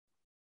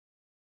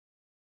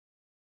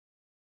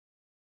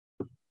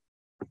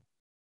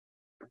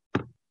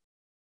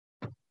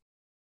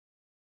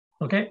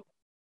Okay.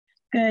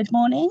 Good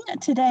morning.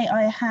 Today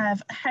I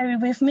have Harry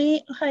with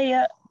me.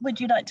 Hiya, would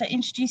you like to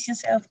introduce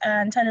yourself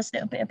and tell us a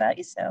little bit about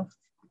yourself?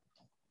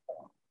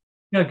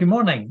 Yeah, good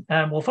morning.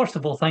 Well, first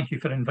of all, thank you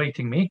for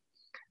inviting me.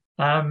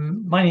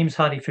 My name's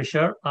Harry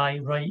Fisher. I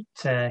write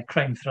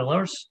crime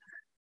thrillers,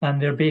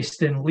 and they're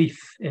based in Leith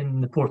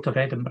in the Port of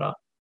Edinburgh.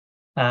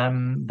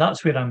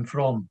 That's where I'm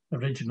from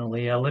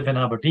originally. I live in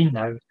Aberdeen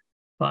now,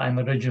 but I'm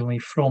originally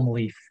from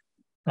Leith.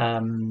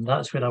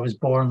 That's where I was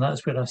born.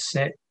 That's where I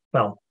set.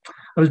 Well,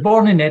 I was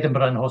born in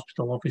Edinburgh in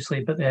hospital,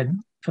 obviously, but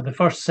then for the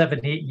first 7,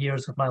 8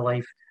 years of my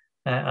life,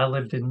 I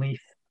lived in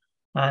Leith,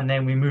 and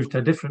then we moved to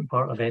a different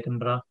part of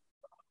Edinburgh.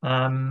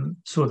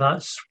 So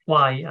that's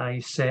why I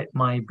set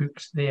my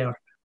books there.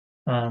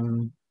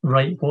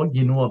 Write what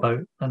you know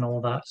about and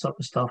all that sort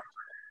of stuff.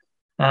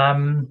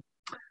 Um,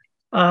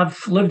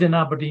 I've lived in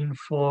Aberdeen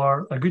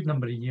for a good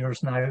number of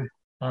years now.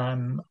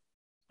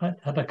 I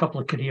had a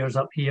couple of careers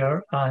up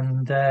here,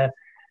 and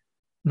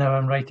now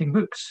I'm writing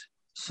books.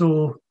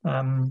 So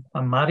I'm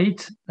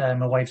married.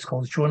 My wife's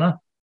called Shona,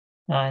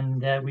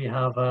 and we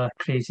have a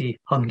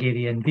crazy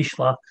Hungarian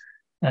Vishla,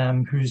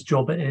 whose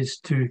job it is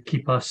to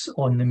keep us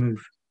on the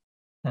move.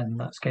 And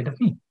that's kind of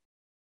me.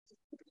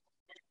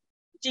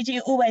 Did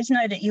you always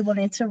know that you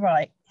wanted to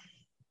write?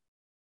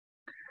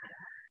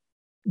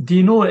 Do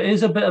you know, it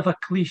is a bit of a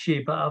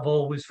cliche, but I've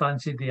always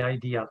fancied the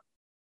idea.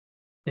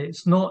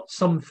 It's not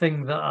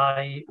something that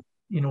I,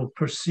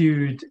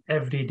 pursued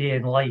every day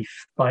in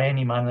life by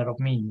any manner of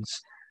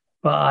means,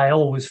 but I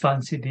always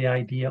fancied the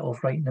idea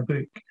of writing a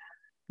book.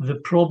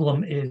 The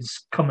problem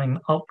is coming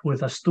up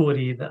with a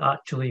story that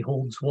actually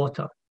holds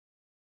water,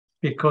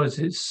 because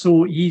it's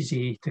so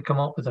easy to come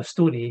up with a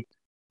story.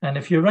 And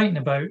if you're writing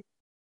about,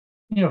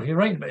 if you're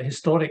writing about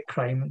historic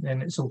crime,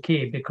 then it's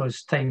okay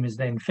because time is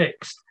then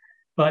fixed.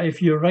 But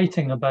if you're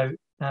writing about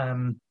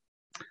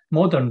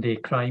modern day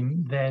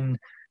crime, then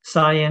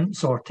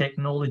science or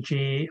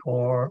technology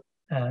or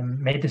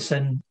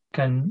medicine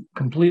can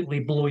completely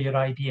blow your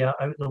idea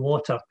out of the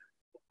water.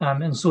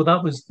 And so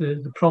that was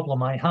the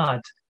problem I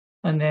had.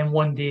 And then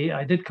one day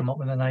I did come up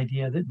with an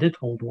idea that did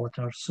hold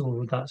water.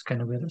 So that's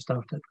kind of where it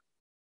started.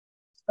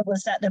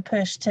 Was that the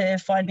push to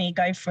finally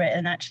go for it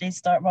and actually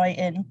start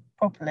writing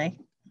properly?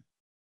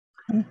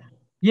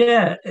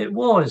 Yeah, it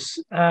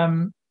was.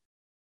 That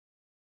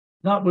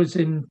was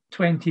in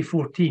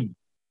 2014.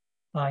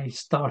 I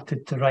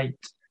started to write.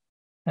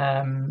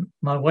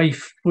 My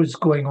wife was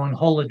going on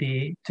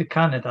holiday to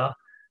Canada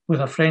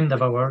with a friend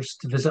of ours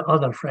to visit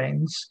other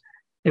friends.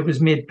 It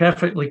was made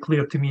perfectly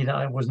clear to me that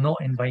I was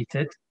not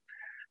invited.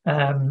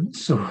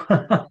 So,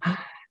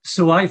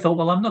 so I thought,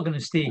 well, I'm not going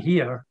to stay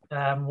here.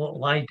 What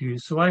will I do?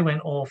 So I went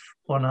off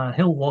on a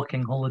hill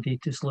walking holiday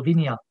to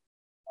Slovenia,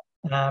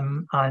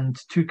 and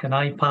took an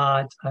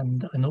iPad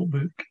and a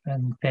notebook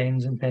and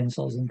pens and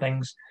pencils and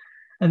things,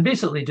 and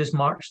basically just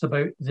marched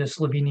about the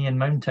Slovenian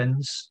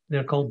mountains.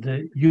 They're called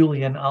the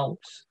Julian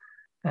Alps,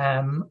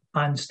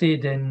 and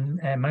stayed in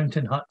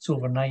mountain huts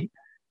overnight,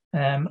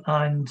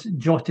 and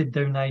jotted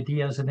down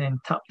ideas and then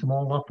tapped them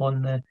all up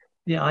on the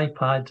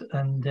iPad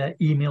and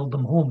emailed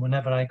them home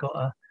whenever I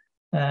got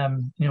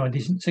a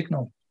decent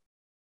signal.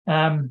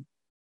 And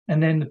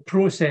then the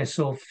process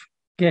of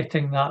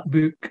getting that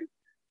book.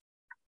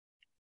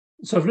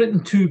 So I've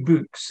written two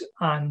books,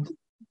 and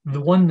the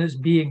one that's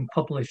being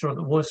published or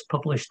that was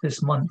published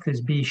this month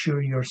is Be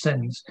Sure Your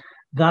Sins.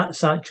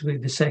 That's actually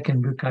the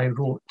second book I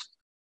wrote.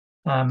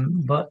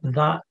 But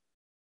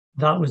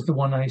that was the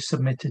one I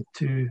submitted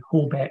to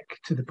Hobeck,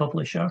 to the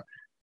publisher.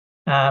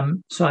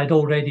 So I'd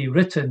already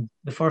written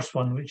the first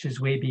one, which is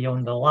Way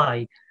Beyond the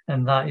Lie,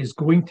 and that is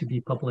going to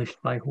be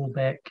published by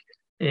Hobeck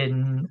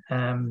in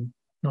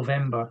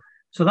November.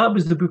 So that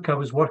was the book I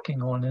was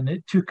working on, and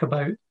it took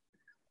probably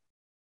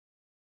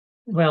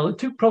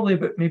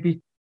about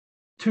maybe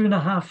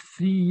 2.5,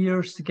 3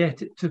 years to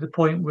get it to the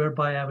point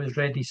whereby I was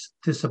ready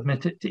to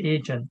submit it to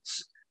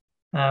agents.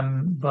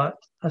 But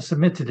I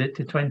submitted it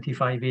to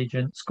 25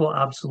 agents, got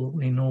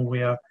absolutely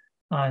nowhere,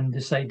 and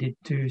decided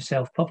to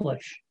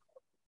self-publish.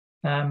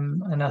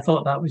 And I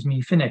thought that was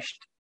me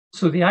finished.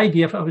 So the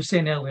idea, if I was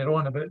saying earlier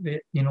on about the,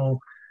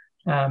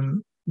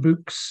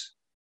 books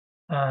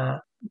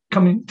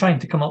trying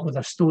to come up with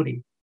a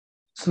story.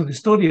 So the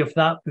story of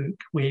that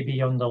book, Way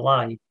Beyond the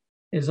Lie,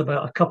 is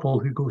about a couple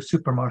who go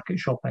supermarket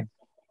shopping,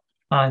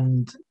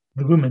 and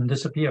the woman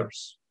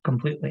disappears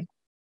completely.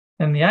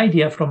 And the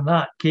idea from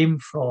that came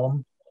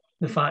from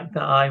the fact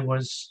that I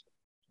was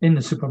in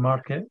the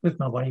supermarket with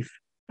my wife.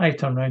 I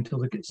turned around to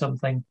look at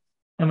something,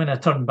 and when I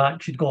turned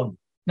back, she'd gone.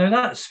 Now,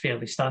 that's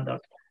fairly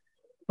standard,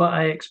 but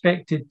I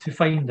expected to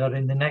find her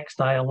in the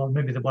next aisle or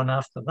maybe the one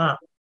after that.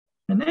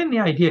 And then the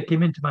idea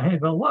came into my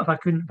head, well, what if I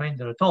couldn't find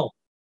her at all?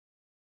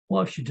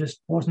 What if she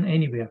just wasn't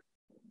anywhere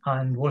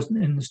and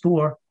wasn't in the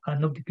store and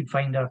nobody could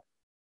find her?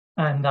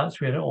 And that's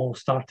where it all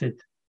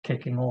started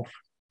kicking off.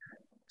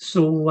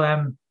 So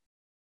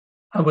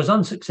I was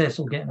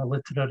unsuccessful getting a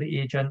literary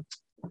agent.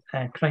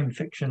 Crime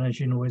fiction,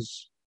 as you know,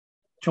 is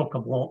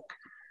chock-a-block.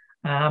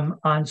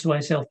 And so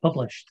I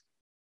self-published.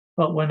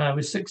 But when I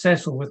was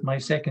successful with my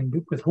second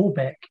book with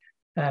Hobeck,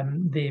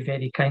 they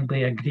very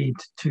kindly agreed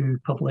to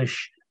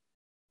publish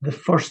the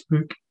first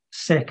book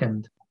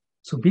second.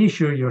 So Be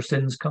Sure Your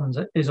Sins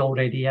is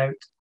already out.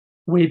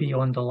 Way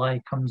Beyond a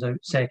Lie comes out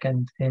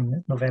second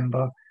in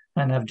November,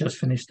 and I've just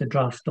finished the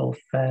draft of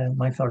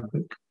my third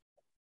book.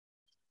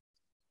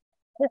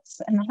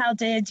 Yes, and how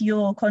did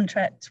your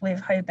contract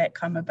with Hobeck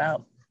come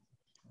about?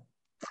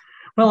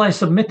 Well, I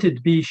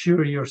submitted Be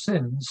Sure Your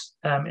Sins.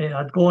 It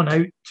had gone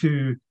out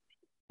to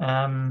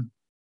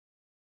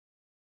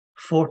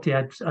 40,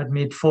 I'd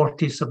made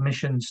 40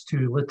 submissions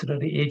to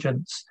literary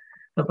agents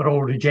that were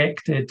all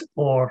rejected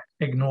or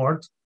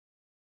ignored.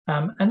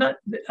 And that,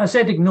 I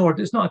said ignored,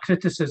 it's not a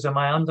criticism.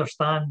 I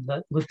understand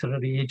that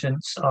literary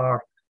agents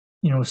are,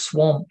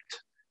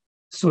 swamped.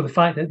 So the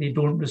fact that they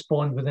don't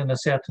respond within a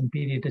certain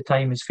period of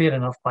time is fair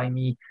enough by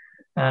me.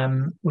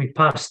 We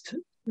passed,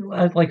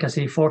 like I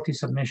say, 40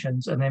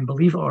 submissions. And then,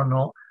 believe it or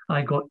not,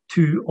 I got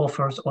 2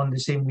 offers on the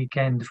same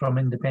weekend from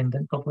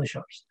independent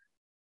publishers.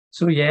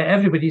 So yeah,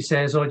 everybody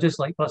says, oh, just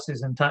like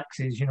buses and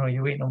taxis,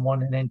 you're waiting on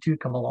one and then 2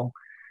 come along.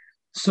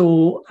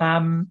 So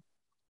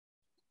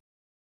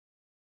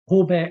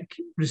Hobeck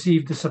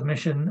received the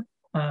submission,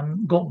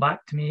 got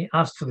back to me,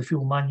 asked for the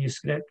full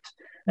manuscript,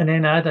 and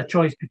then I had a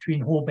choice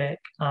between Hobeck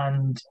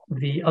and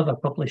the other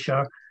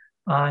publisher,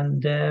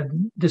 and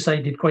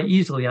decided quite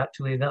easily,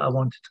 actually, that I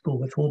wanted to go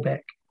with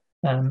Hobeck.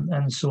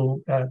 And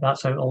so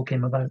that's how it all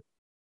came about.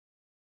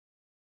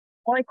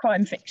 Why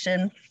crime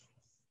fiction?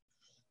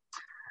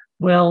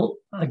 Well,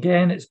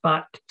 again, it's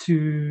back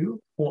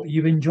to what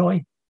you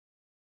enjoy.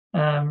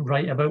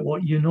 Write about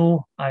what you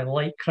know. I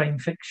like crime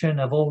fiction.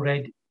 I've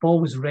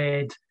always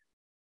read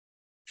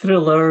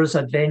thrillers,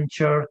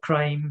 adventure,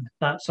 crime,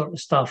 that sort of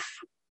stuff.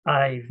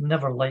 I've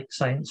never liked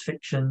science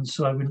fiction,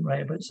 so I wouldn't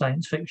write about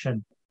science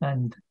fiction.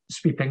 And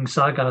sweeping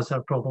sagas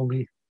are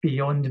probably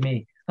beyond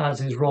me,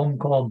 as is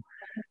rom-com.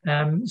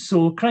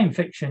 So crime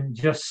fiction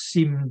just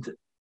seemed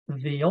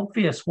the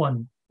obvious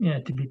one,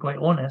 to be quite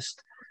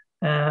honest.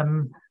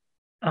 There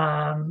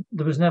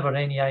was never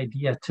any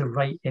idea to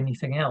write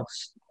anything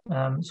else.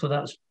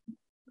 So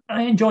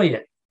I enjoy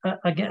it.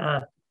 I get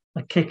a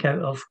kick out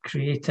of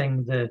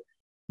creating the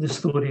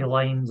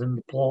storylines and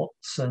the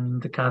plots and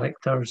the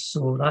characters.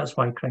 So that's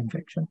why crime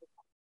fiction.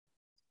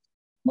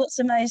 What's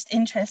the most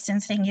interesting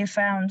thing you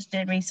found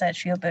doing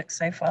research for your book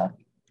so far?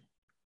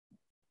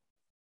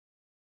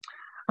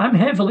 I'm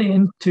heavily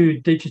into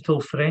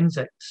digital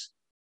forensics.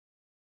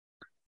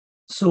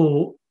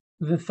 So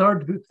the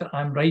third book that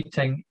I'm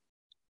writing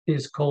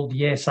is called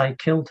Yes, I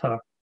Killed Her.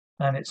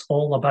 And it's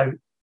all about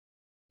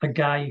a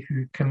guy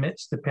who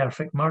commits the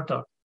perfect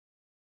murder.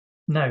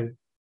 Now,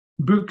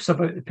 books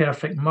about the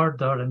perfect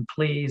murder and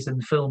plays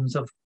and films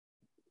of,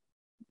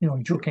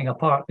 joking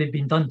apart, they've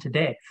been done to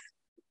death.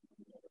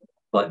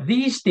 But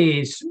these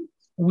days,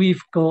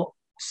 we've got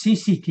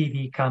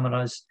CCTV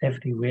cameras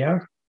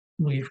everywhere.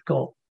 We've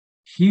got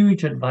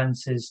huge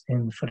advances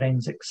in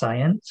forensic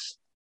science.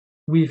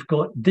 We've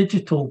got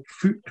digital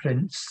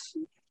footprints,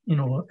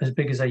 as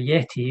big as a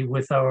Yeti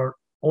with our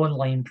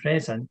online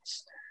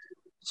presence.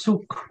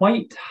 So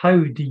quite how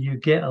do you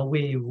get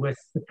away with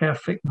the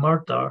perfect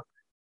murder?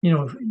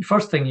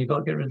 First thing, you've got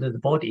to get rid of the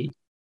body.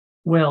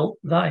 Well,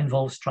 that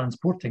involves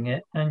transporting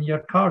it, and your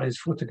car is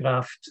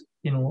photographed,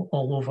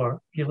 all over.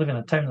 If you live in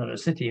a town or a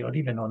city or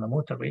even on a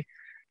motorway,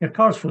 your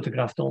car's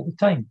photographed all the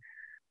time.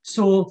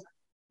 So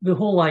the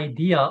whole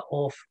idea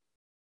of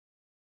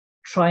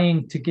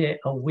trying to get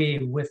away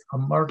with a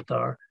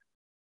murder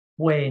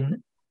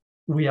when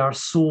we are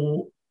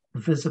so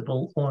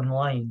visible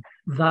online,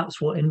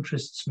 that's what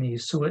interests me.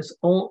 So it's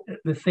all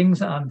the things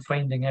that I'm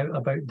finding out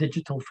about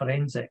digital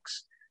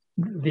forensics.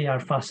 They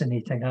are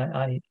fascinating.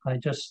 I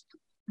just,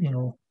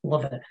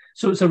 love it.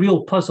 So it's a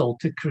real puzzle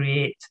to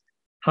create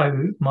how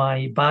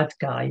my bad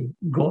guy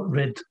got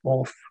rid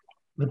of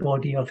the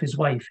body of his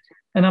wife.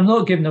 And I'm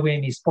not giving away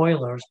any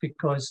spoilers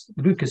because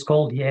the book is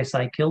called Yes,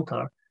 I Killed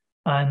Her.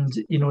 And,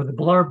 the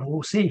blurb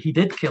will say he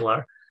did kill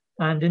her.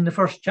 And in the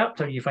first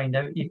chapter, you find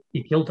out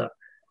he killed her.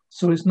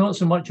 So it's not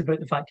so much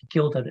about the fact he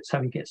killed her, it's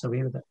how he gets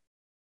away with it,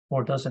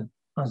 or doesn't,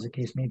 as the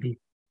case may be.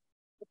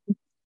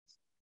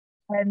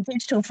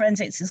 Digital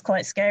forensics is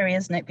quite scary,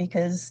 isn't it?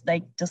 Because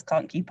they just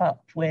can't keep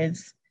up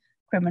with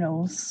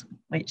criminals,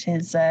 which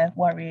is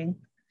worrying.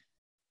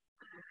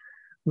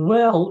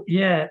 Well,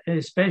 yeah,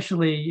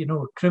 especially,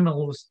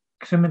 criminals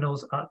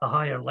at the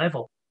higher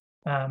level.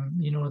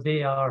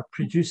 They are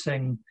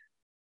producing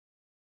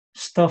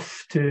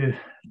stuff to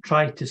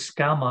try to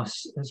scam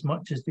us as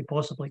much as they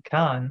possibly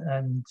can.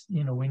 And,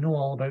 we know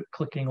all about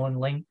clicking on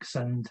links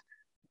and,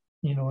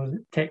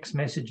 text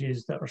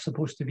messages that are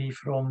supposed to be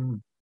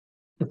from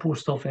the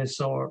post office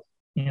or,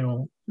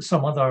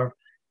 some other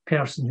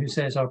person who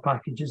says our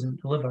package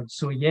isn't delivered.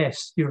 So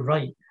yes, you're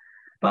right.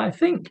 But I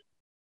think,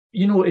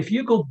 if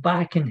you go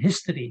back in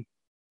history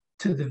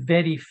to the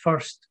very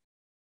first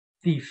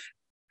thief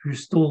who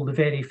stole the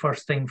very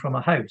first thing from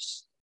a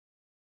house,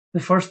 the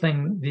first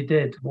thing they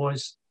did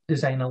was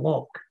design a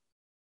lock.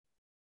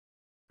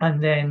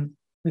 And then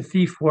the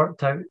thief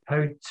worked out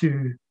how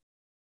to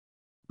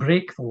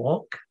break the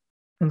lock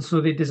And so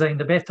they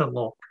designed a better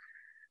lock.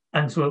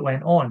 And so it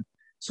went on.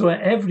 So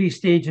at every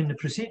stage in the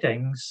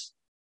proceedings,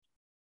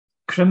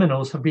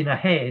 criminals have been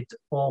ahead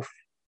of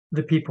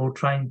the people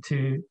trying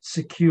to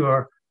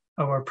secure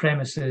our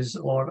premises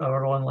or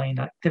our online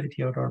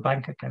activity or our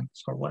bank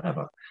accounts or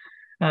whatever.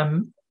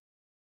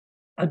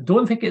 I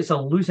don't think it's a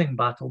losing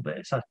battle, but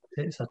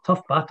it's a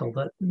tough battle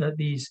that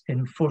these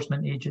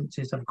enforcement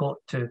agencies have got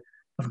to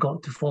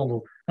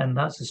follow, and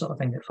that's the sort of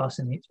thing that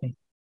fascinates me.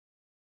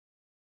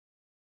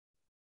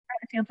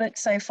 Out of your book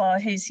so far,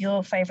 who's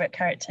your favourite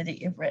character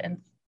that you've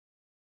written?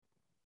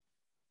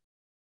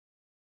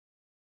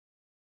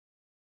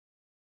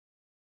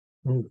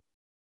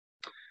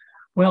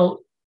 Well,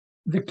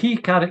 the key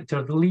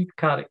character, the lead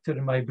character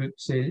in my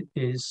books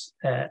is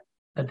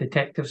a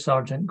detective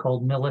sergeant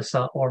called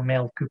Melissa or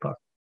Mel Cooper.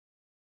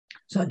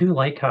 So I do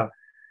like her.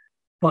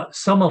 But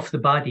some of the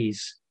baddies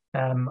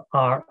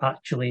are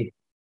actually,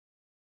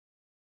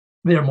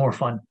 they're more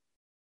fun.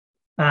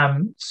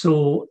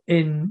 So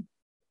in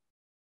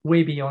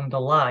Way Beyond the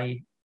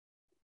Lie,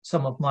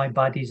 some of my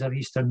baddies are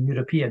Eastern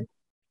European.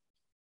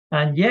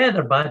 And yeah,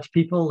 they're bad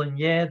people, and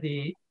yeah,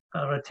 they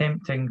are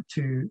attempting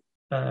to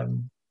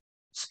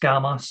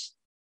scam us.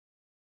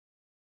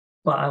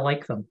 But I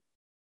like them,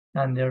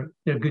 and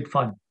they're good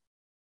fun.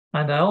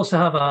 And I also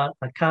have a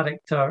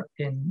character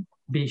in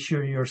Be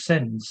Sure Your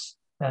Sins,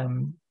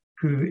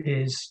 who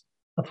is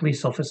a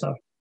police officer.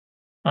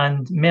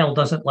 And Mel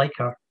doesn't like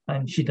her,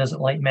 and she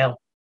doesn't like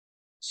Mel.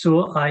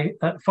 So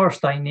at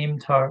first I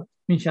named her, I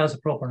mean, she has a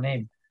proper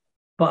name,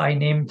 but I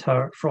named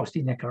her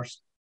Frosty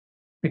Knickers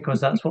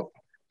because that's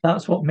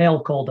what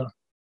Mel called her.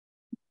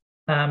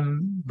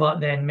 But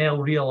then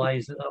Mel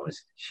realised that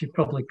she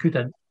probably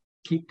couldn't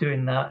keep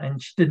doing that,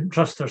 and she didn't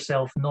trust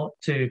herself not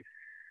to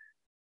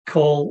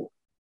call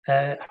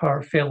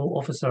her fellow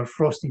officer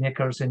Frosty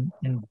Knickers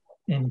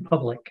in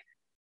public.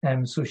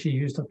 So she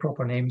used her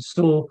proper name.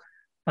 So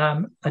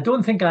I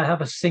don't think I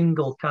have a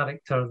single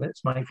character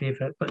that's my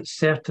favourite, but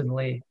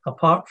certainly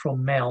apart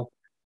from Mel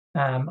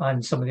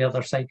and some of the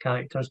other side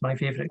characters, my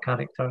favourite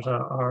characters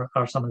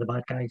are some of the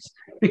bad guys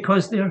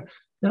because they're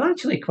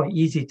actually quite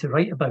easy to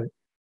write about.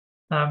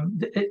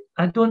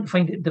 I don't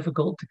find it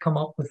difficult to come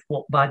up with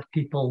what bad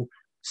people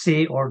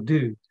say or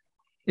do,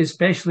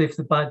 especially if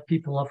the bad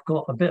people have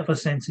got a bit of a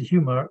sense of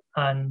humour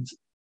and,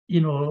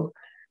 you know,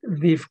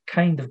 they've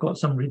kind of got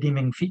some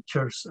redeeming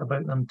features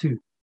about them too.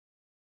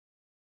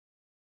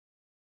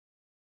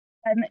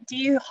 Do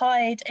you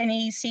hide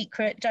any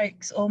secret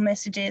jokes or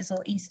messages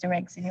or Easter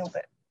eggs in your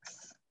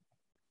books?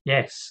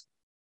 Yes,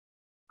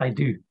 I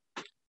do.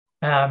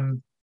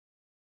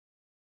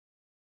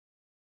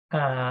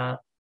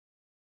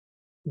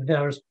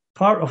 There's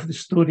part of the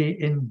story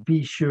in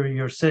Be Sure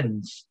Your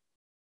Sins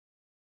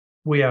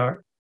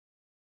where,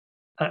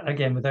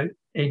 again, without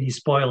any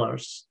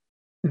spoilers,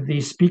 they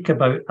speak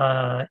about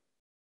a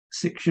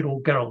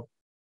 6-year-old girl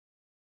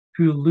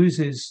who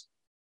loses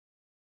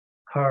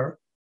her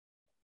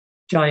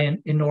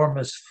giant,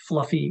 enormous,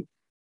 fluffy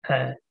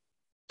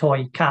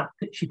toy cat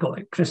that she got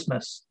at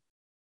Christmas.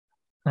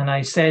 And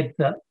I said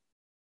that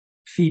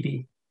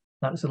Phoebe,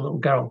 that's a little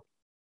girl,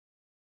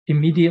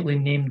 immediately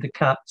named the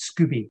cat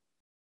Scooby,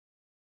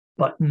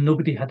 but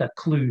nobody had a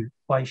clue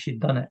why she'd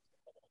done it.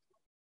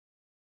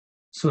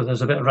 So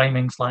there's a bit of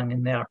rhyming slang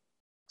in there,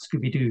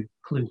 Scooby-Doo,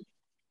 clue.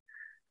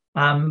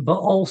 But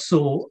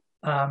also,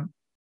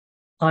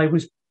 I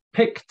was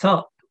picked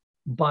up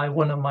by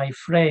one of my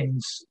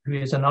friends who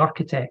is an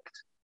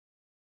architect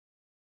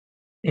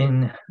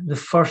in the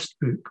first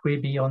book, Way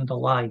Beyond the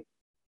Lie,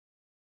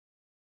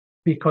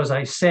 because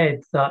I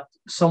said that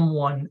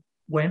someone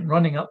went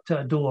running up to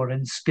a door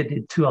and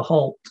skidded to a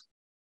halt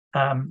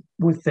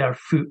with their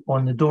foot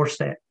on the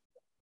doorstep.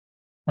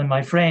 And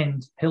my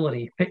friend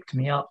Hilary picked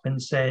me up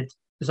and said,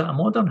 "Is that a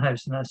modern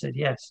house?" And I said,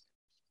 "Yes."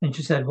 And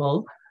she said,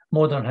 "Well,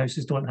 modern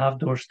houses don't have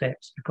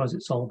doorsteps because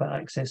it's all about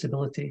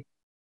accessibility."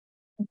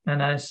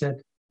 And I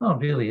said, "Oh,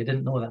 really? I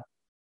didn't know that.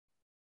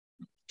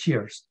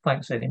 Cheers.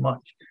 Thanks very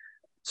much."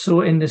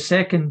 So in the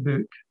second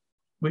book,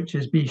 which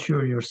is Be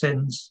Sure Your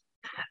Sins,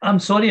 I'm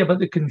sorry about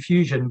the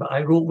confusion, but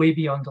I wrote Way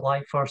Beyond the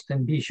Lie first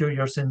and Be Sure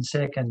Your Sins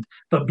second,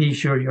 but Be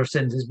Sure Your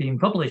Sins is being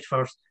published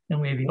first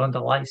and Way Beyond the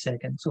Lie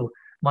second. So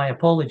my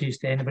apologies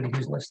to anybody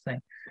who's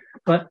listening.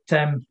 But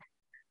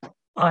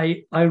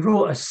I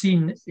wrote a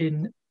scene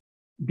in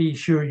Be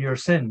Sure Your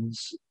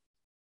Sins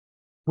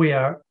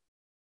where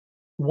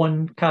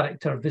one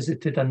character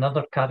visited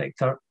another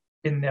character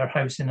in their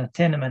house in a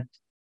tenement.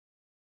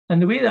 And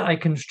the way that I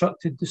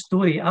constructed the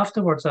story,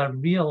 afterwards I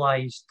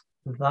realised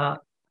that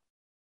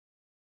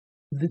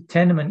the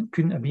tenement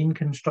couldn't have been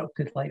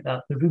constructed like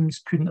that. The rooms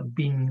couldn't have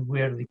been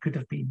where they could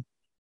have been.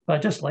 But I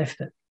just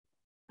left it.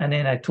 And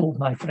then I told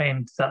my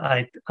friend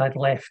that I'd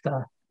left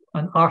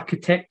an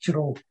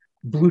architectural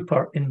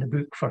blooper in the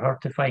book for her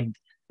to find.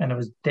 And I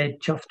was dead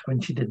chuffed when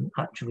she didn't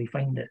actually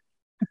find it.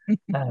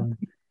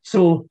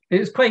 So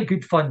it's quite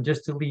good fun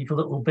just to leave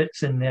little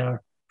bits in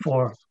there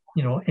for,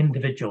 you know,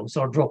 individuals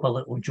or drop a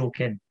little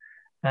joke in.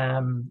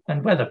 And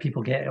whether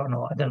people get it or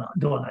not, I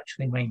don't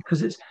actually mind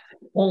because it's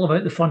all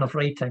about the fun of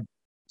writing.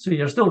 So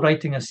you're still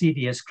writing a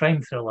serious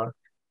crime thriller,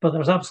 but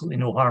there's absolutely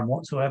no harm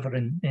whatsoever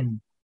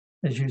in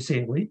as you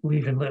say,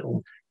 leaving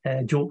little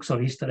jokes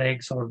or Easter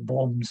eggs or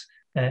bombs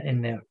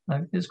in there.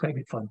 It's quite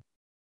good fun.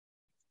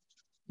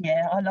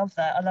 Yeah, I love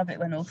that. I love it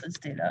when authors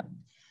do that.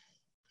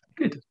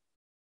 Good.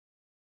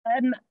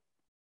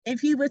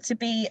 If you were to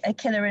be a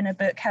killer in a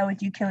book, how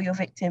would you kill your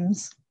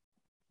victims?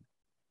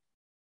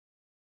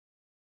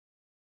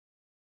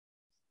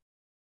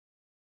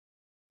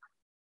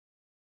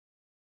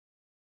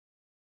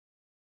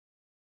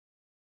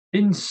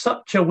 In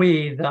such a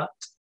way that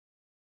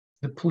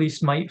the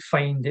police might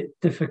find it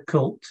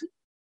difficult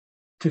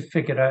to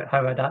figure out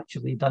how I'd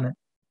actually done it.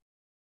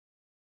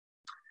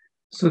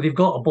 So they've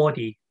got a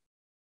body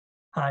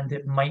and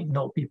it might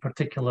not be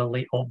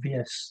particularly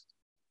obvious.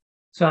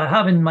 So I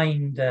have in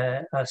mind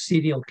a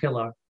serial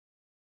killer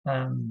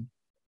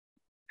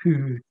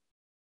who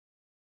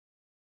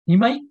he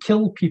might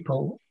kill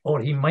people or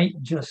he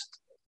might just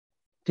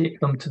take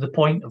them to the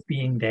point of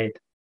being dead.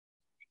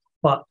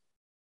 But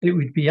it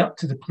would be up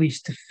to the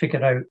police to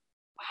figure out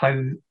how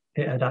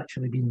it had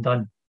actually been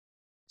done.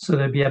 So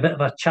there'd be a bit of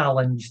a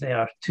challenge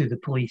there to the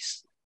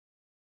police.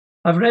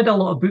 I've read a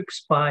lot of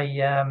books by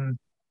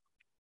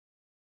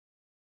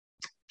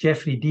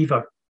Jeffrey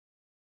Deaver,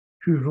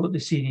 who wrote the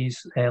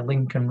series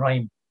Lincoln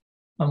Rhyme.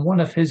 And one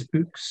of his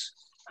books,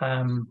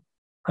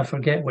 I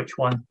forget which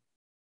one,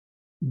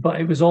 but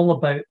it was all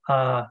about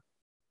a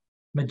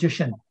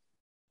magician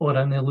or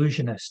an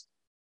illusionist.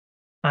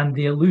 And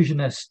the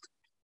illusionist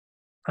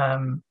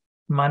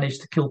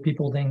managed to kill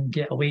people, then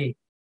get away,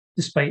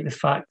 despite the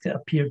fact it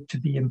appeared to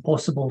be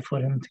impossible for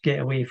him to get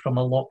away from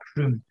a locked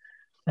room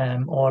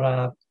or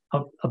a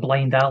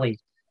blind alley.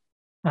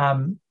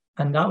 And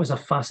that was a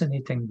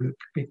fascinating book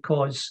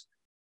because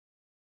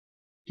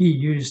he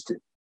used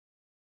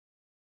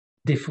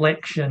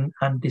deflection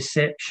and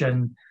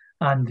deception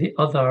and the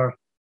other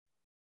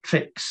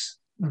tricks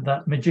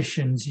that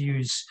magicians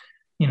use.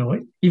 You know,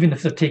 even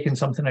if they're taking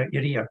something out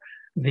your ear,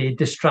 they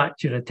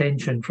distract your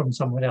attention from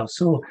somewhere else.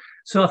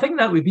 So I think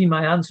that would be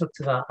my answer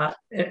to that.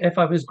 If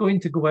I was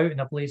going to go out in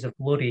a blaze of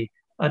glory,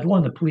 I'd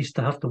want the police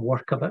to have to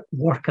work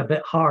a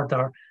bit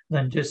harder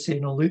than just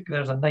saying, "Oh, look,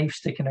 there's a knife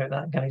sticking out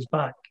that guy's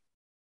back."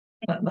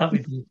 That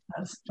would be.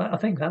 I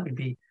think that would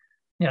be.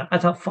 Yeah,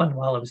 I'd have fun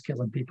while I was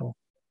killing people.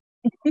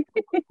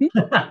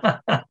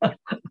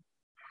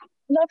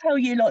 Love how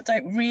you lot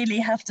don't really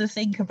have to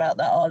think about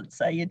that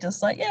answer. You're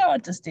just like, yeah, I'll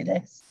just do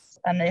this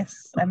and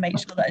make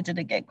sure that I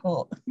didn't get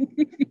caught.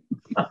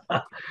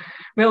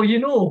 Well, you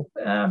know,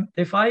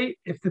 if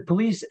the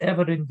police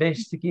ever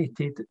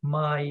investigated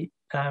my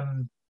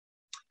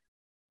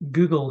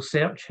Google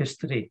search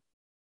history,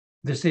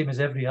 the same as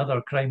every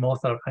other crime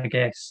author, I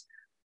guess,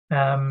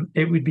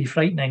 it would be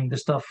frightening, the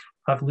stuff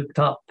I've looked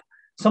up,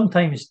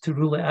 sometimes to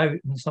rule it out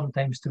and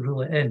sometimes to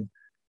rule it in.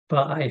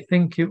 But I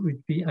think it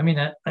would be, I mean,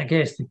 I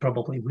guess they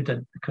probably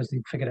wouldn't because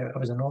they'd figured out I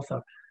was an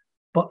author,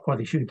 or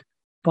they should.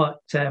 But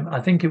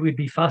I think it would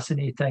be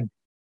fascinating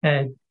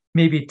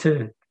maybe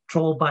to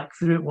trawl back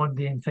through it one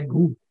day and think,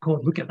 oh,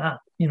 God, look at that.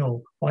 You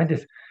know, why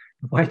did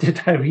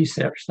I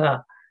research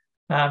that?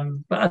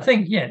 But I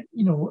think, yeah,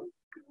 you know,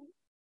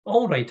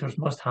 all writers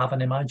must have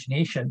an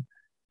imagination,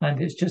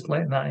 and it's just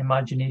letting that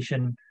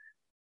imagination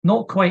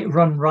not quite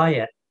run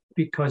riot,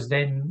 because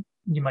then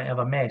you might have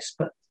a mess,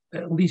 but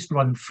at least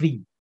run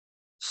free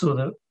so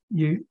that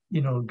you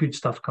know, good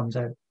stuff comes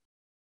out.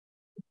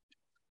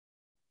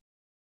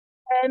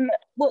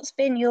 What's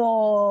been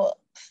your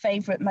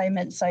favourite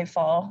moment so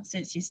far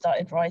since you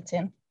started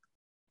writing?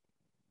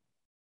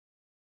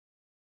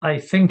 I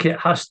think it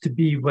has to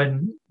be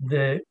when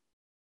the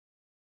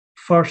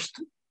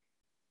first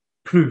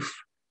proof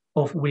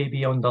of Way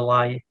Beyond the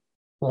Lie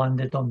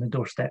landed on the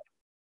doorstep.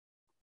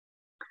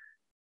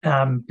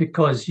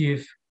 Because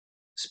you've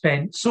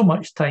spent so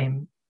much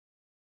time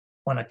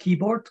on a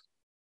keyboard,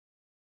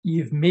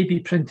 you've maybe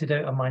printed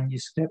out a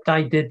manuscript.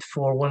 I did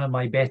for one of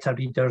my beta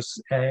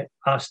readers,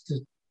 asked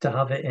to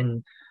have it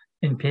in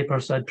paper,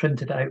 so I'd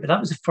printed it out. But that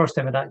was the first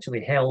time I'd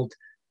actually held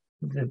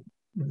the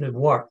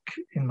work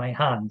in my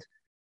hand.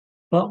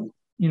 But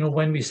you know,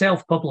 when we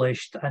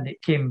self-published and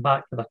it came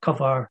back with a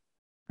cover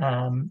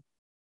and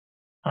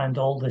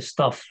all this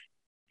stuff,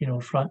 you know,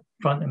 front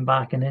and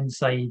back and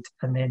inside,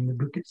 and then the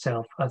book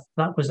itself,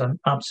 that was an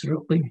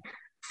absolutely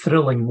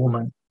thrilling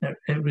moment.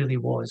 It really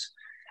was.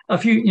 A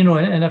few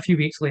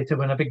weeks later,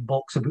 when a big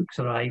box of books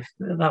arrived,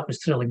 that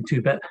was thrilling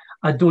too. But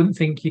I don't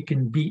think you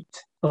can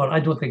beat, or I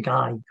don't think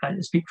I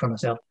speak for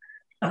myself,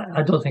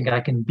 I don't think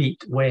I can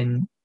beat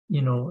when,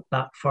 you know,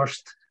 that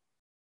first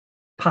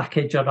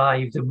package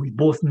arrived and we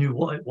both knew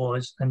what it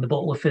was and the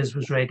bottle of fizz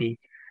was ready.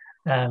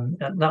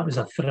 That was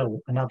a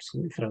thrill, an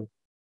absolute thrill.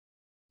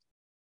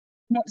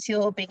 What's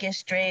your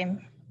biggest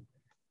dream?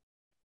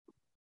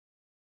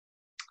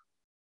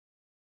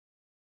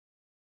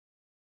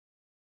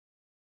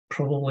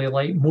 Probably,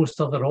 like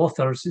most other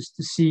authors, is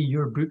to see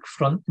your book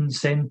front and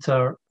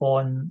center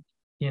on,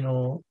 you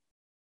know,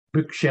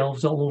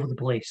 bookshelves all over the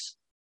place.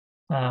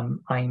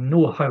 I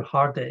know how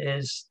hard it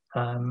is.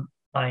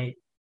 I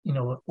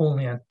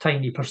only a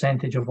tiny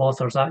percentage of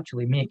authors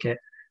actually make it.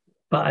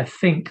 But I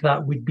think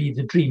that would be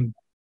the dream,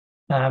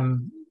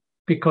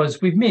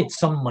 because we've made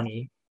some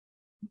money,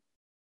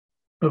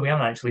 but we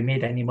haven't actually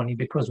made any money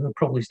because we're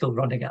probably still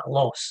running at a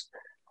loss.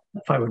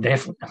 If I were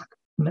definitely,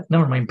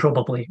 never mind,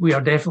 probably, we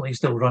are definitely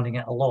still running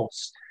at a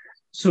loss.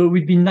 So it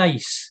would be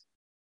nice,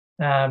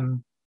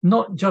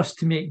 not just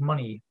to make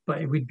money,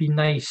 but it would be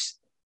nice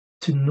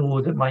to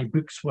know that my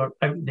books were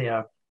out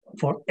there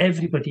for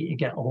everybody to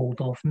get a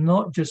hold of,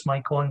 not just my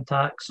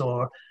contacts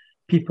or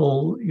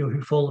people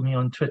who follow me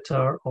on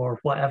Twitter or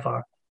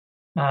whatever.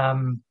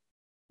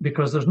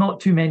 Because there's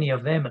not too many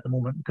of them at the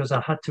moment, because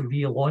I had to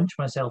relaunch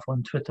myself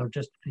on Twitter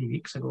just 3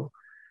 weeks ago.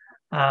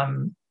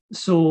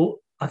 So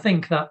I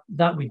think that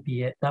would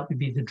be it. That would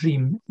be the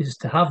dream, is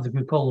to have the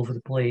book all over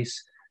the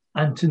place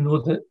and to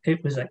know that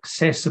it was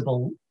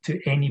accessible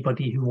to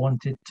anybody who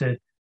wanted to,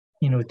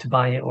 to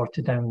buy it or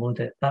to download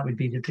it. That would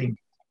be the dream.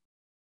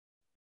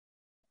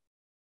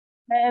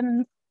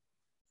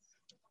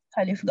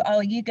 Totally forgot.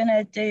 Are you going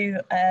to do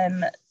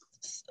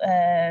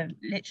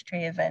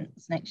literary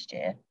events next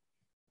year?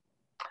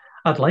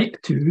 I'd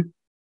like to.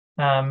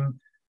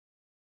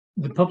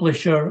 The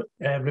publisher,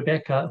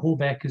 Rebecca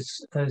Hobeck,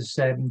 has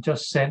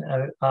just sent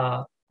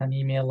out an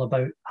email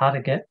about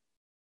Harrogate.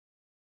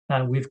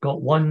 We've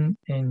got one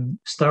in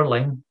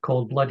Stirling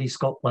called Bloody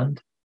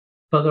Scotland,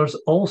 but there's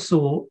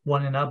also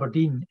one in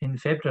Aberdeen in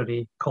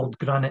February called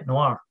Granite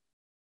Noir.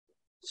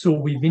 So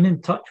we've been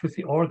in touch with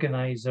the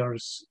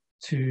organisers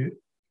to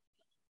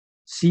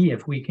see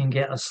if we can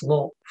get a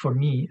slot for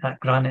me at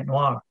Granite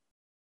Noir.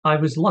 I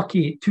was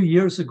lucky 2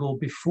 years ago,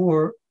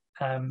 before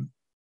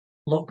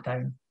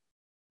lockdown.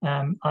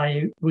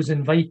 I was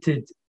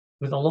invited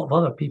with a lot of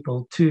other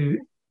people to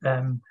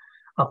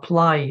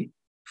apply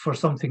for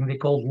something they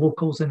called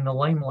Locals in the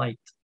Limelight.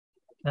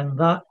 And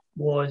that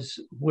was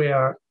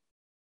where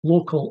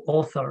local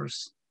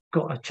authors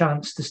got a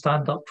chance to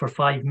stand up for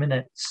 5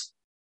 minutes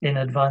in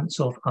advance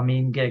of a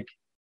main gig.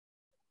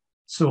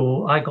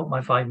 So I got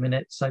my 5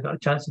 minutes. I got a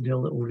chance to do a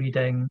little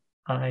reading.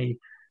 I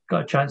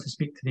got a chance to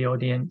speak to the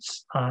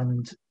audience,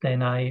 and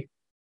then I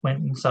went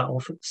and sat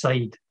off at the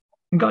side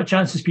and got a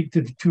chance to speak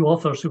to the 2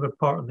 authors who were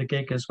part of the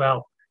gig as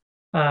well.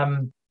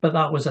 But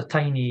that was a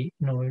tiny,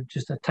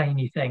 just a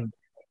tiny thing.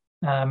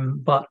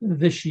 But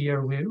this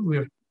year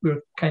we're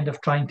kind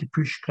of trying to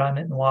push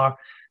Granite Noir,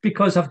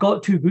 because I've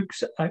got 2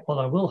 books. I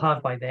will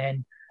have by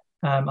then.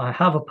 I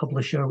have a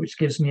publisher, which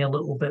gives me a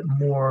little bit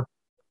more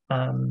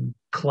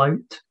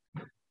clout.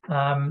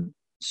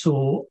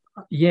 So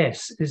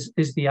yes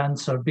is the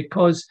answer,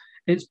 because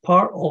it's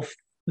part of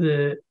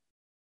the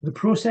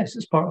process.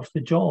 It's part of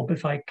the job.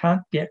 If I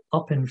can't get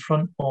up in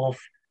front of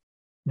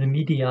the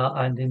media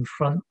and in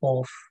front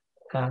of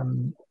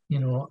an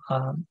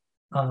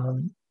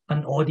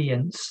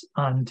audience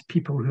and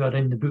people who are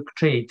in the book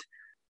trade,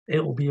 it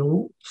will be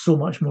so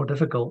much more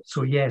difficult.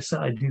 So yes,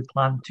 I do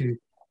plan to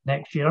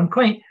next year.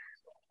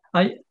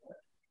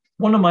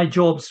 One of my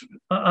jobs,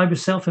 I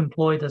was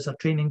self-employed as a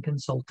training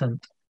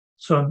consultant,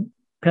 so I'm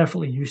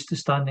perfectly used to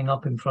standing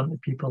up in front of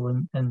people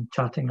and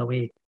chatting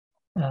away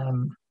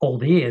all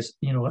day as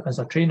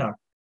a trainer.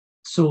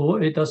 So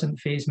it doesn't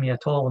faze me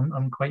at all.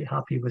 I'm quite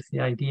happy with the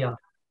idea.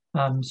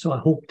 So I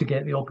hope to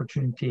get the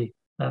opportunity.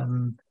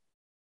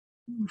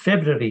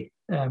 February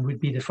would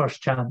be the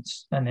first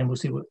chance, and then we'll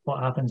see what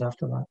happens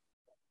after that.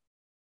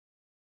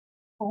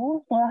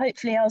 Oh, well,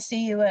 hopefully I'll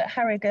see you at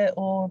Harrogate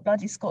or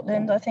Bloody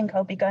Scotland. I think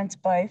I'll be going to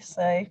both.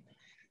 So.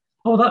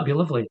 Oh, that'd be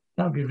lovely.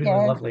 That'd be really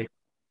lovely.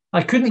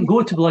 I couldn't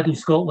go to Bloody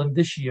Scotland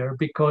this year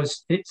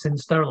because it's in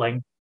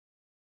Stirling,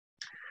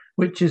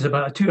 which is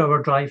about a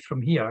 2-hour drive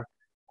from here.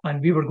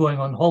 And we were going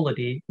on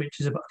holiday, which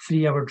is about a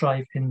 3-hour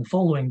drive in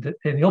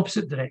the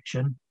opposite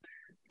direction,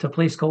 to a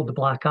place called the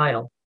Black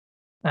Isle.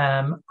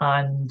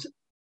 And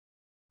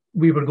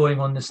we were going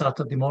on the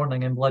Saturday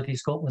morning, and Bloody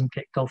Scotland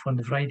kicked off on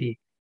the Friday.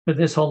 But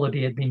this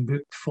holiday had been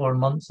booked for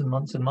months and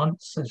months and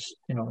months, as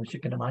you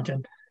can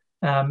imagine.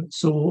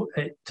 So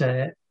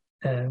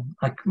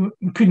I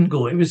couldn't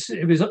go. It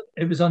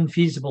was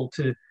unfeasible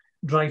to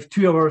drive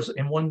 2 hours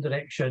in one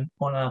direction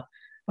on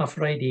a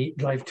Friday,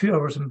 drive 2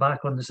 hours and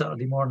back on the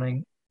Saturday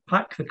morning,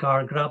 pack the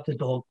car, grab the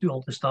dog, do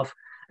all the stuff,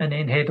 and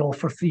then head off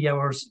for 3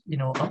 hours,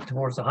 up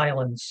towards the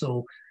Highlands.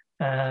 So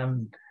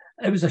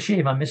it was a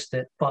shame I missed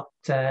it, but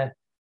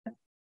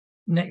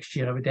next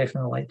year I would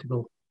definitely like to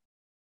go.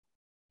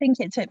 I think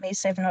it took me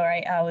 7 or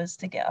 8 hours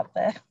to get up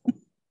there.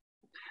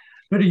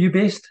 Where are you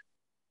based?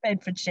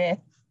 Bedfordshire.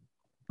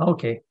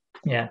 Okay,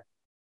 yeah.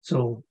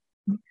 So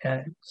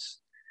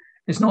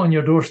it's not on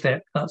your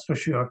doorstep, that's for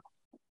sure.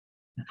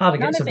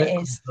 None of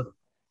it is.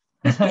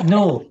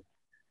 No,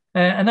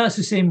 and that's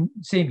the same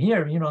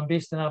here. I'm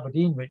based in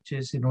Aberdeen, which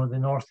is the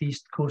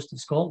northeast coast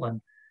of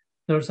Scotland.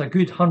 There's a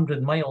good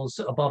 100 miles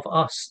above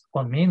us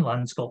on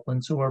mainland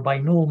Scotland, so we're by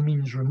no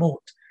means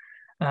remote.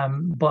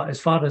 But as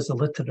far as the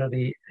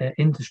literary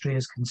industry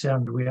is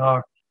concerned, we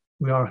are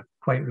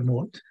quite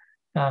remote.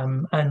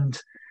 But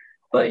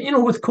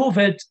with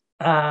COVID,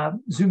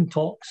 Zoom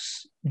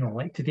talks,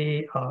 like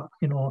today,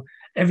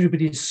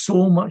 everybody's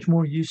so much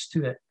more used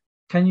to it.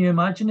 Can you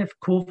imagine if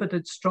COVID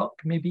had struck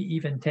maybe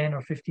even 10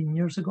 or 15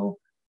 years ago,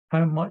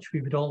 how much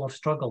we would all have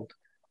struggled?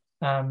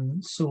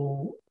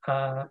 So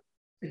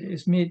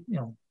it's made,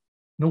 no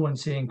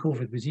one's saying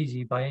COVID was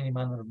easy by any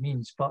manner of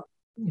means, but,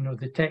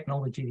 the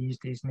technology these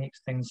days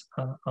makes things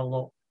a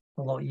lot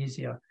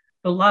easier.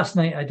 But last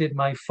night I did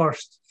my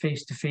first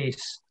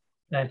face-to-face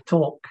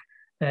talk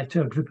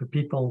to a group of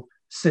people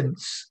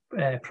since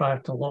prior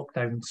to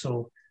lockdown.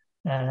 So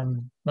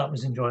that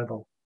was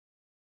enjoyable.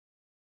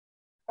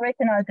 I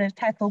reckon I'd have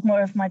tackled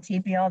more of my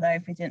TBR though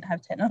if we didn't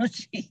have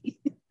technology.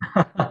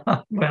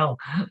 Well,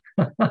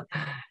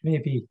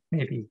 maybe.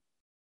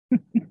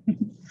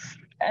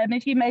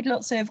 Have you made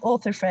lots of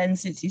author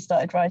friends since you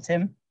started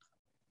writing?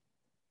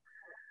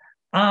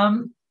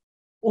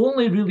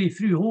 Only really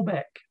through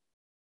Hobeck.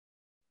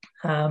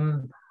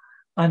 And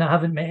I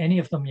haven't met any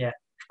of them yet,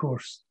 of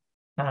course.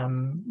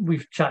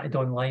 We've chatted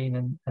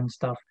online and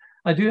stuff.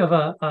 I do have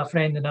a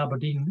friend in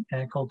Aberdeen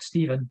called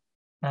Stephen,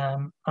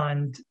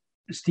 and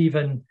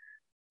Stephen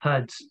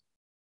had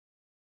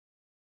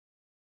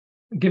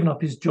given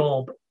up his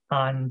job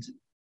and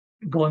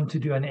gone to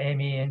do an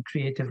MA in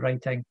creative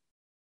writing,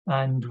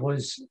 and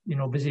was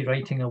busy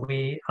writing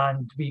away,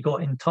 and we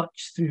got in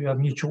touch through a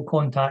mutual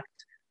contact,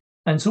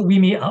 and so we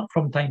meet up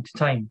from time to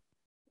time.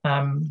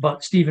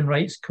 But Stephen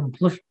writes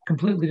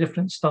completely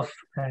different stuff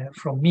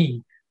from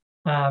me.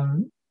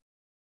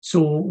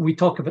 So we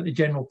talk about the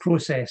general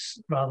process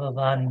rather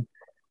than,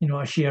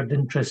 a shared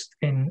interest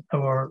in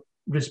our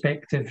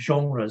respective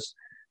genres.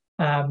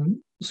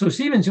 So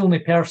Stephen's the only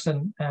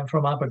person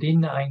from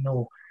Aberdeen that I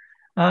know.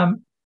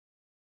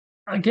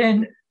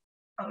 Again,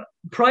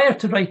 prior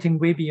to writing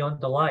Way Beyond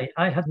the Lie,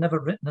 I had never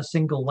written a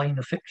single line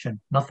of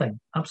fiction, nothing,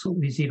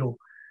 absolutely zero.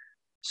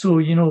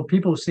 So,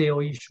 people say, oh,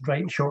 you should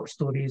write short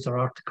stories or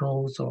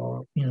articles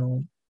or,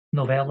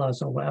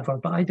 novellas or whatever,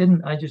 but I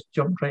didn't. I just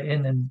jumped right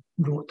in and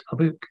wrote a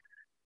book.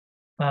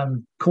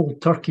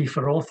 Cold turkey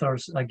for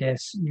authors, I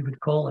guess you would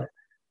call it.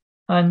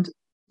 And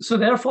so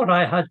therefore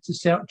I had to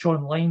search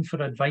online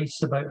for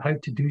advice about how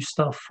to do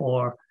stuff,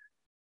 or,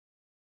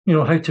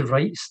 how to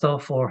write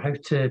stuff, or how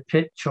to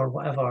pitch or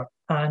whatever.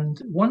 And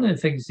one of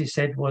the things they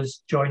said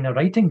was join a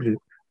writing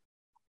group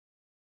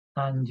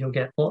and you'll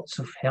get lots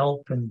of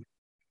help and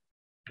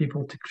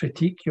people to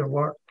critique your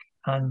work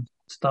and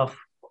stuff.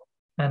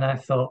 And I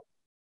thought,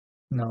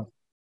 no,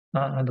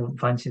 I don't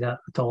fancy that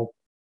at all.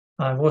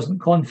 I wasn't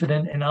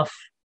confident enough.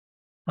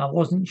 I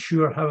wasn't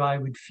sure how I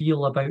would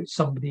feel about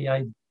somebody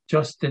I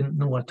just didn't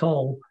know at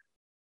all,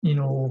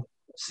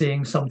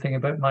 saying something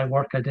about my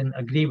work I didn't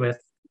agree with.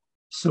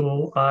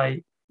 So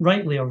I,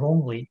 rightly or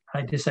wrongly,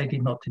 I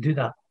decided not to do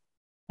that.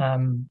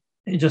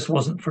 It just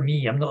wasn't for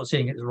me. I'm not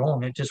saying it's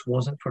wrong. It just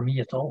wasn't for me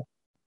at all.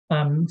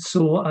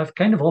 So I've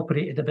kind of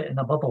operated a bit in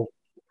a bubble.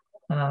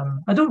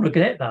 I don't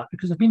regret that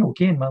because I've been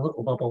okay in my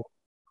little bubble.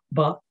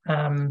 But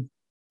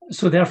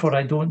so therefore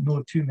I don't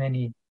know too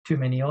many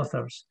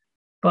authors.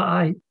 But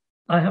I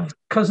have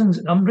cousins.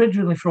 I'm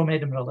originally from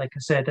Edinburgh, like I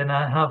said, and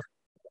I have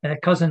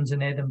cousins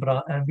in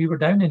Edinburgh, and we were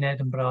down in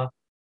Edinburgh,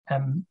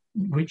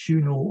 which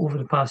over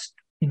the past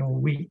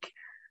week,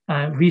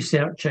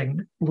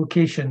 researching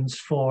locations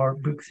for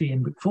book 3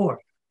 and book 4.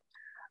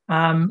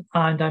 And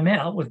I met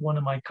up with one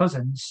of my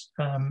cousins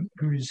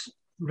who's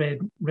read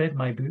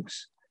my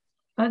books,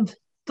 and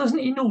doesn't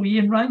he know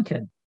Ian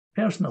Rankin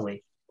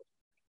personally?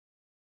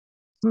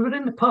 We were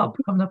in the pub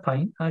having a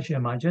pint, as you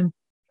imagine,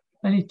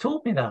 and he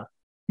told me that.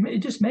 He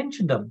just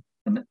mentioned him,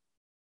 and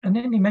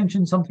then he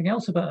mentioned something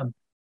else about him.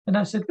 And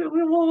I said,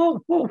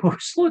 whoa,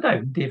 slow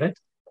down, David.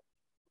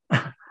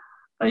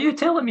 Are you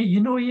telling me you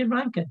know Ian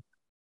Rankin?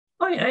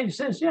 Oh, yeah, he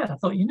says, yeah, I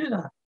thought you knew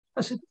that.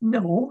 I said,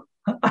 no,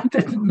 I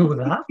didn't know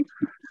that.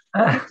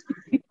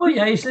 Oh,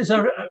 yeah, he says,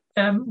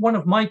 one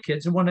of my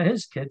kids and one of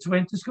his kids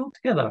went to school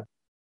together.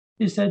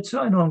 He said, so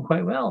I know him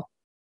quite well.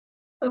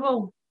 Said,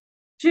 well,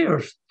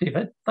 cheers,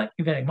 David. Thank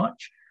you very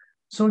much.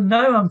 So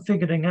now I'm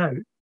figuring out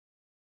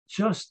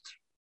just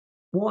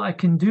what I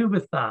can do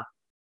with that,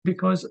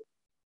 because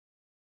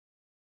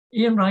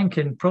Ian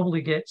Rankin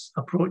probably gets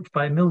approached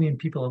by 1 million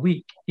people a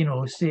week,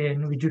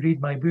 saying, would you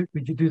read my book?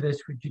 Would you do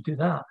this? Would you do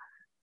that?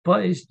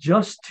 But it's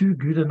just too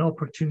good an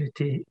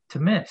opportunity to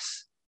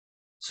miss.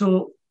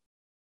 So,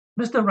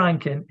 Mr.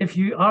 Rankin, if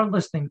you are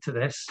listening to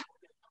this,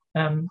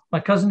 my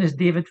cousin is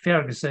David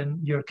Ferguson.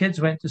 Your kids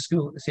went to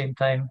school at the same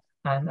time,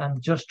 and I'm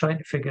just trying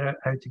to figure out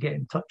how to get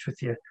in touch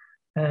with you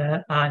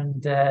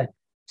and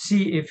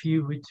see if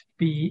you would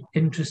be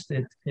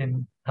interested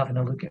in having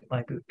a look at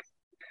my book.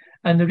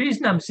 And the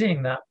reason I'm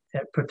saying that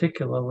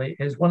particularly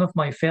is one of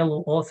my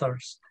fellow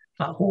authors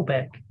at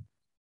Hobeck,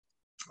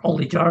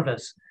 Ollie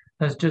Jarvis,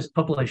 has just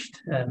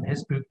published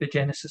his book, The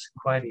Genesis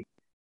Inquiry,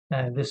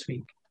 this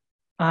week.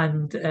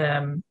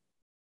 And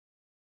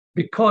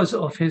because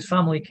of his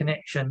family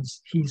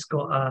connections, he's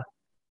got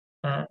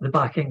the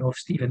backing of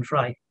Stephen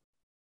Fry,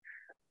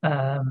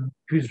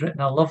 who's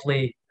written a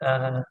lovely,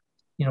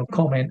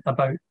 comment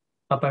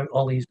about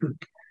Ollie's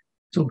book.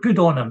 So good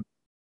on him.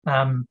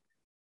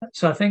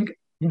 So I think,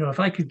 if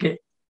I could get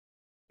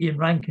Ian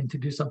Rankin to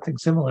do something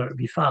similar, it'd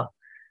be fab.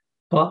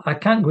 But I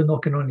can't go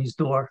knocking on his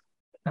door.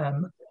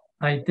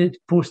 I did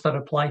post a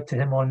reply to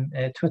him on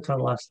Twitter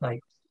last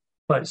night,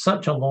 but it's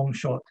such a long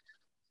shot.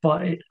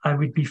 But I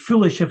would be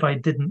foolish if I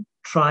didn't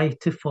try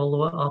to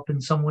follow it up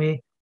in some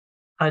way.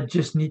 I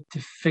just need to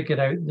figure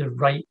out the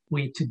right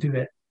way to do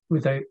it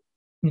without,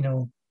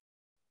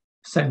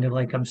 sounding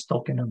like I'm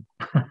stalking him.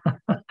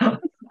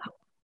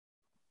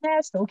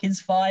 Yeah,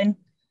 stalking's fine.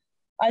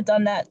 I've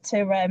done that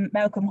to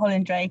Malcolm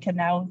Hollindrake, and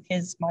now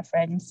he's my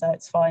friend, so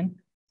it's fine.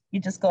 You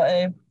just got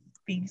to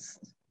be,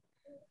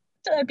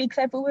 don't know, be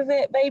clever with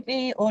it,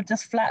 maybe, or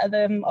just flatter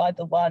them.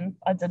 Either one.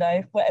 I don't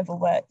know. Whatever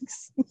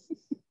works.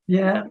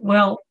 Yeah,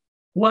 well,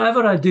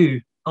 whatever I do,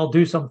 I'll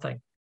do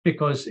something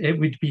because it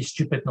would be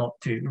stupid not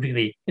to,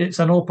 really. It's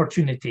an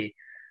opportunity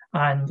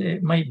and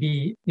it might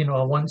be,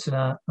 a once in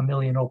a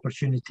million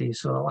opportunity.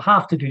 So I'll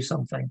have to do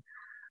something.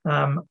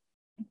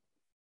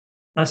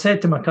 I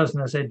said to my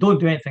cousin, I said, don't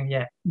do anything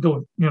yet.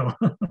 Don't,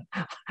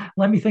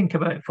 let me think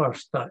about it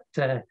first. But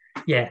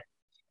yeah,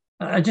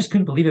 I just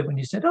couldn't believe it when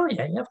you said, oh,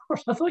 yeah, of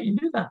course. I thought you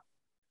knew that.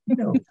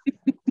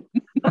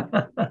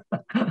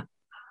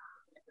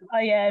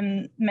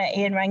 I met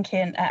Ian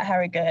Rankin at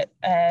Harrogate.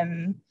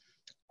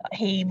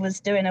 He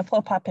was doing a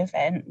pop-up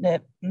event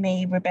that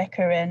me,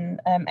 Rebecca, and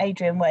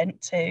Adrian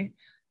went to.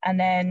 And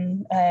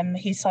then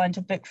he signed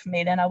a book for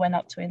me. Then I went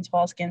up to him to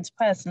ask him to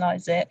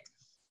personalise it.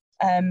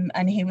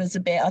 And he was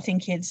I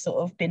think he'd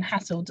sort of been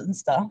hassled and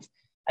stuff.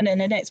 And then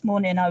the next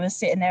morning I was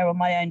sitting there on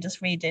my own,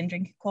 just reading,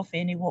 drinking coffee,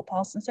 and he walked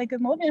past and said,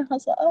 good morning. I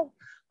was like, oh,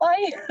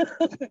 hi.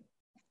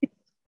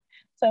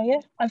 So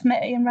yeah, I've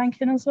met Ian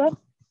Rankin as well.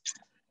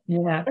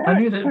 Yeah, I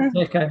knew that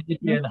Rebecca and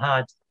Adrian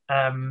had.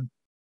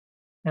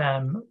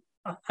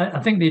 I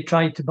think they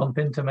tried to bump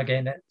into him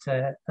again at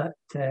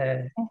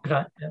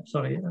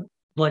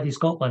Bloody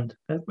Scotland,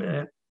 but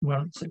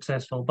weren't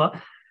successful. But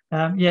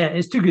yeah,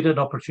 it's too good an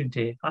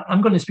opportunity.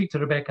 I'm going to speak to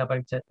Rebecca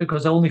about it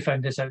because I only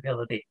found this out the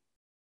other day.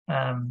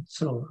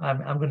 So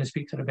I'm going to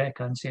speak to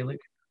Rebecca and say, look,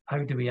 how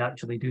do we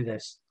actually do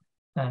this?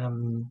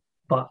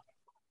 But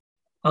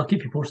I'll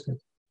keep you posted.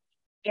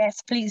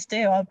 Yes, please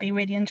do. I'd be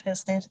really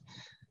interested.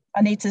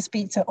 I need to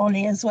speak to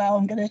Ollie as well.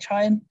 I'm going to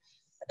try and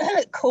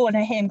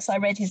corner him because I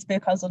read his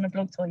book. I was on a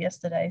blog tour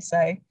yesterday,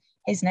 so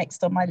he's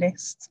next on my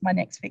list, my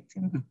next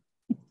victim.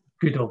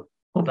 Good. Hope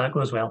that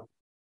goes well.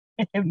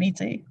 Me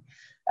too.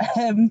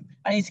 I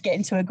need to get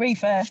into Agree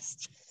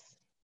first.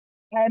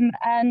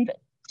 And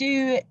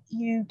do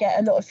you get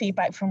a lot of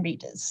feedback from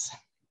readers?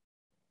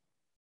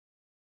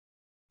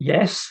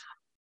 Yes,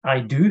 I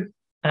do.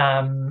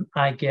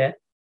 I get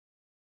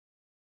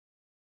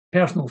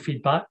personal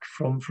feedback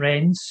from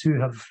friends who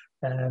have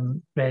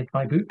read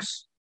my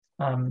books.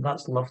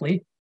 That's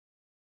lovely.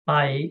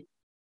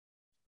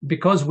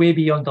 Because Way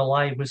Beyond a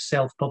Lie was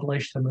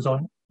self-published and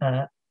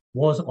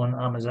was on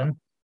Amazon,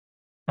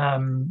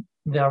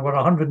 there were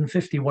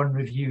 151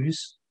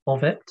 reviews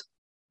of it,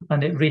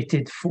 and it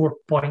rated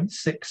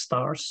 4.6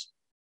 stars,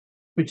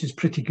 which is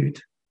pretty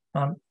good.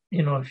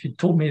 If you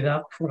told me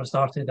that before I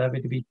started, I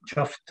would be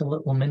chuffed to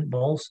little mint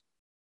balls.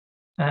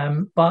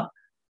 And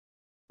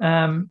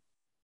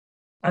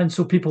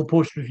so people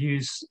post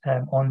reviews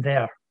on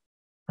there.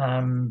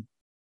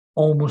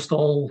 Almost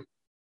all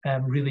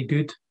really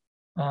good.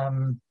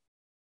 The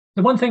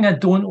one thing I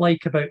don't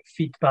like about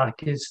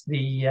feedback is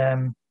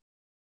the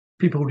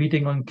people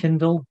reading on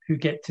Kindle who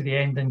get to the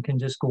end and can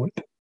just go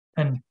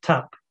and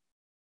tap,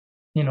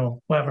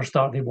 whatever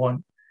start they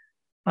want.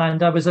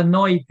 And I was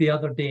annoyed the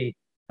other day,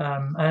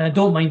 and I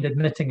don't mind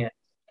admitting it.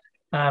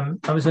 I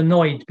was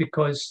annoyed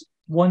because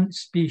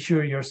once Be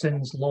Sure Your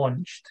Sins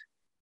launched,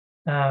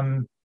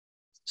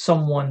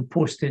 someone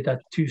posted a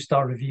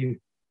 2-star review.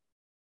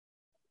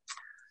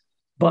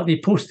 But they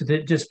posted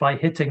it just by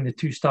hitting the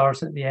 2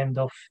 stars at the end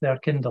of their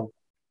Kindle.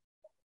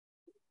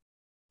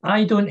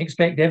 I don't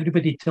expect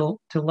everybody to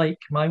like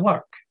my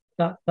work.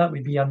 That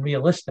would be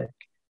unrealistic.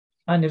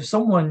 And if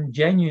someone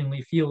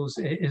genuinely feels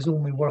it is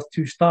only worth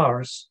 2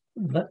 stars,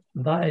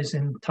 that is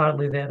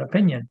entirely their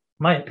opinion.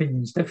 My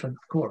opinion is different,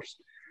 of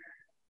course.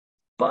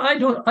 But I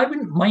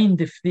wouldn't mind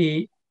if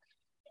they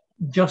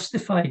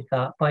justified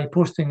that by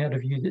posting a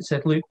review that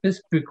said, look, this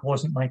book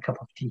wasn't my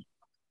cup of tea.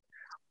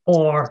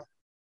 Or,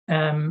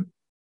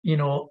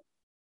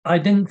 I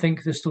didn't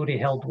think the story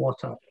held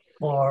water,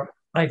 or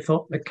I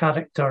thought the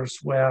characters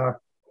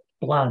were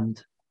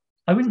bland.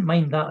 I wouldn't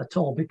mind that at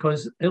all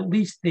because at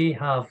least they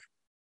have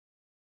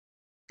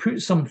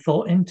put some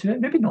thought into it.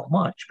 Maybe not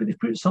much, but they've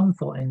put some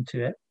thought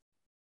into it.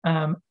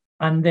 And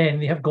then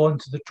they have gone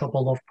to the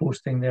trouble of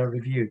posting their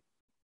review.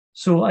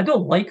 So I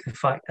don't like the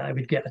fact that I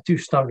would get a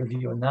 2-star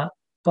review on that,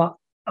 but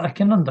I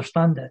can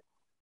understand it.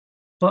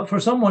 But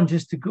for someone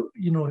just to go,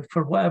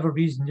 for whatever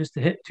reason, just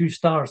to hit 2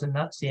 stars and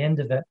that's the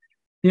end of it,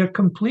 they're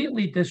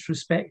completely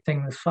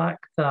disrespecting the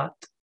fact that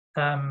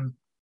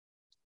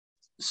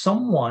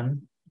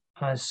someone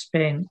has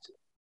spent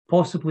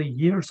possibly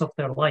years of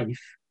their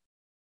life,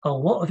 a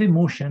lot of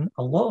emotion,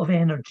 a lot of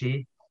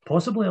energy,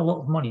 possibly a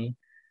lot of money.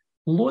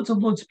 Loads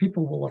and loads of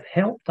people will have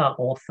helped that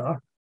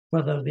author.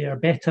 whether they are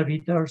beta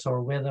readers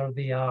or whether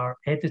they are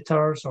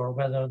editors or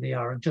whether they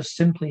are just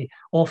simply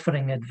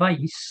offering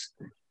advice.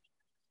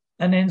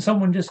 And then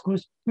someone just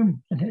goes,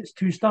 boom, and hits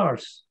 2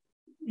 stars,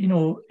 you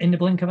know, in the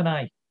blink of an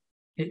eye.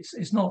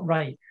 It's not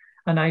right.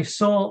 And I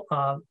saw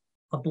a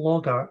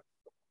blogger,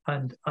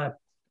 and I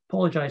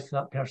apologize to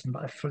that person,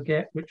 but I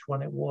forget which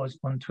one it was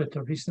on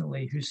Twitter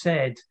recently, who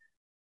said,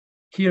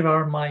 here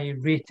are my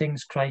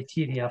ratings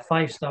criteria.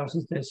 5 stars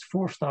is this,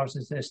 4 stars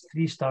is this,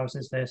 3 stars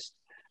is this,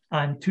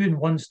 and 2 and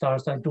 1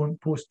 stars. I don't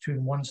post 2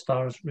 and 1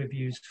 stars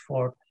reviews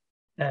for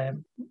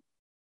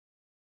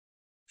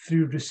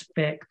through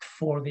respect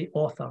for the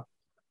author.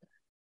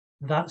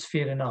 That's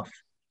fair enough.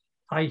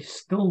 I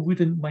still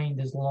wouldn't mind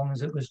as long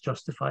as it was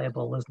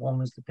justifiable, as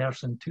long as the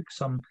person took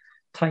some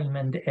time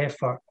and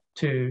effort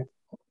to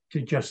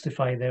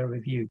justify their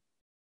review.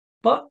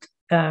 But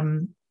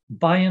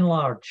by and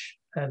large,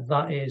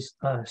 that is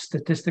a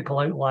statistical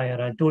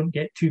outlier. I don't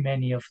get too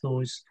many of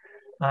those.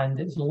 And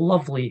it's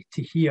lovely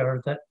to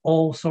hear that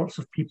all sorts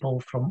of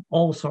people from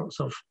all sorts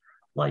of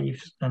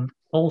lives and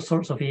all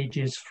sorts of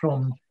ages,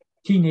 from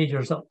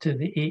teenagers up to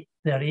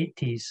their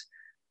 80s,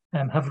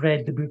 have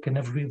read the book and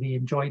have really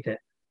enjoyed it.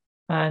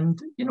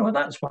 And, you know,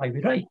 that's why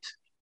we write,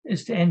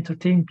 is to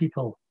entertain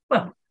people.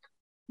 Well,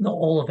 not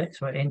all of it's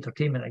about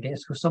entertainment, I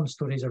guess, because some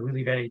stories are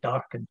really very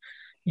dark and,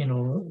 you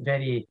know,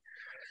 very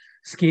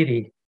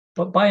scary.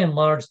 But by and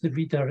large, the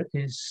reader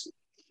is,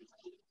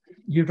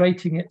 you're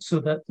writing it so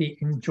that they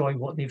enjoy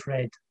what they've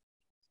read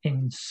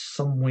in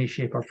some way,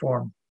 shape, or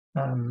form,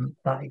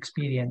 that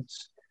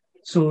experience.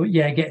 So,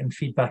 yeah, getting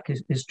feedback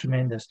is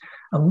tremendous.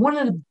 And one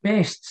of the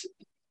best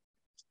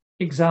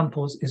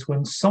examples is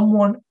when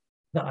someone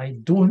that I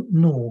don't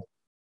know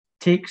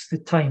takes the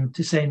time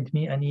to send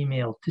me an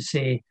email to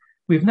say,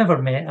 we've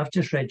never met, I've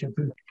just read your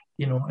book,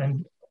 you know,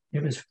 and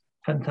it was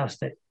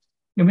fantastic.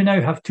 And we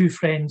now have 2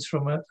 friends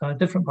from a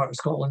different part of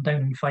Scotland,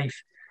 down in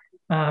Fife,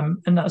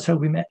 and that's how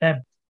we met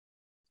them.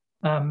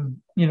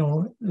 You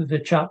know, the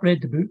chap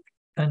read the book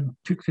and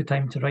took the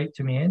time to write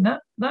to me, and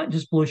that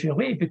just blows you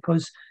away,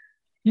 because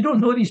you don't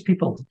know these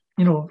people,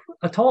 you know,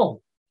 at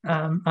all,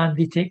 and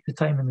they take the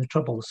time and the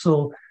trouble.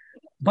 So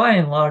by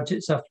and large,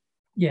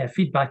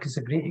 feedback has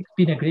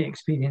been a great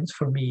experience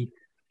for me,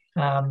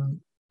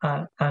 and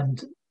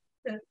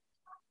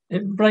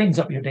it brightens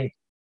up your day,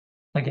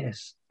 I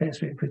guess,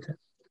 best way to put it.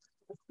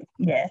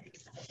 Yeah.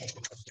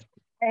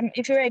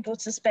 If you're able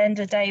to spend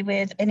a day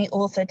with any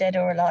author, dead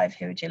or alive,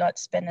 who would you like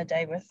to spend a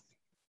day with?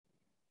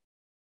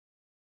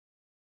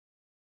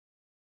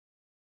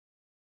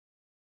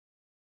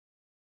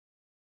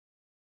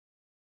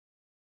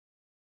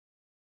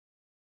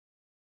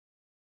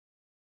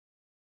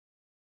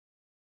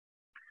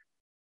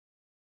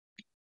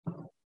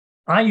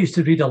 I used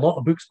to read a lot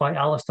of books by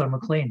Alistair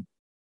MacLean.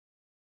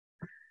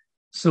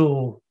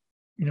 So,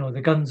 you know,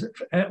 the Guns,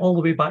 all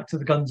the way back to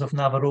the Guns of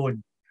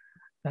Navarone.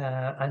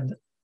 And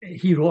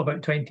he wrote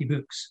about 20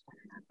 books.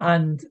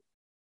 And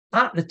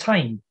at the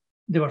time,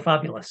 they were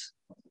fabulous.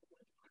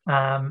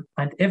 And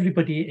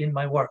everybody in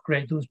my work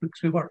read those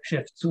books. We work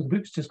shifts, so the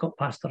books just got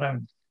passed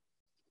around.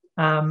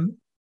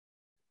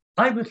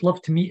 I would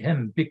love to meet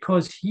him,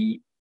 because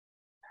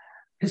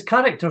his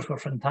characters were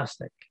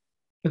fantastic.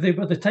 But they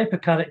were the type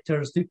of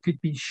characters that could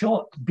be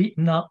shot,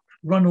 beaten up,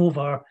 run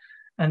over,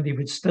 and they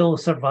would still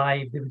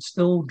survive. They would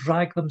still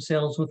drag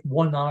themselves with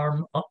one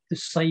arm up the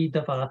side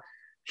of a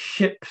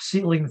ship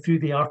sailing through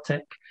the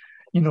Arctic,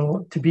 you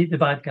know, to beat the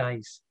bad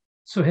guys.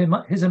 So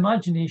his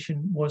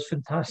imagination was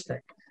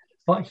fantastic,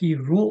 but he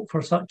wrote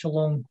for such a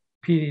long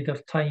period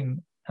of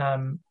time at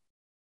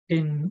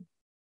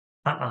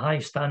a high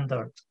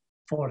standard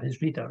for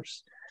his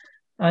readers.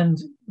 And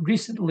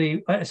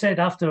recently, I said,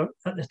 at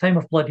the time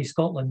of Bloody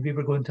Scotland, we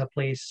were going to a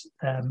place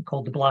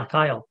called the Black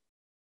Isle.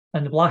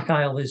 And the Black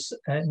Isle is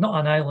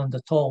not an island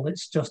at all.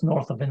 It's just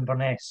north of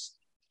Inverness.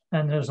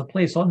 And there's a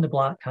place on the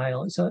Black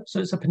Isle. So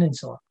it's a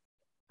peninsula.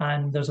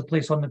 And there's a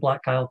place on the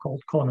Black Isle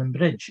called Conan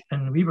Bridge.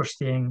 And we were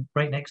staying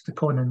right next to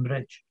Conan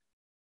Bridge.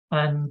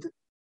 And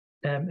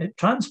it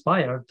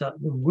transpired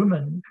that the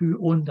woman who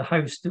owned the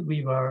house that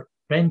we were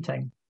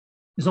renting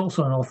is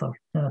also an author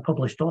and a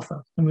published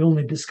author. And we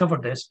only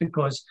discovered this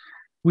because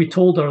we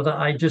told her that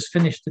I just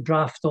finished the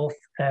draft of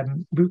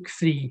book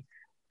 3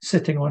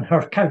 sitting on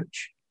her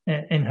couch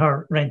in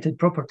her rented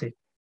property.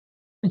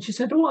 And she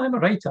said, oh, I'm a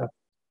writer.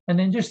 And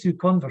then just through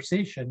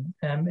conversation,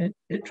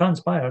 it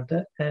transpired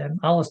that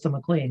Alistair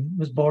MacLean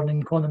was born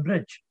in Conan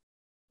Bridge.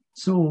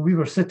 So we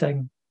were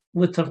sitting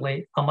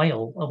literally a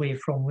mile away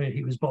from where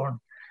he was born.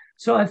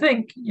 So I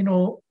think, you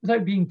know,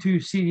 without being too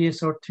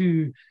serious or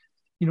too,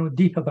 you know,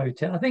 deep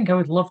about it, I think I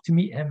would love to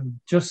meet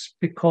him, just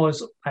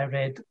because I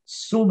read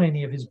so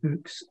many of his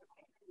books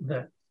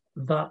that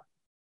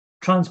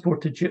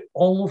transported you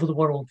all over the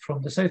world,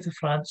 from the south of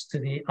France to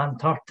the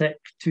Antarctic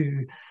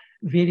to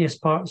various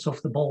parts of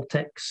the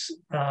Baltics,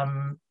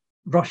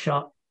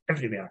 Russia,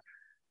 everywhere.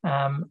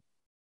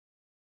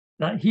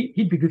 That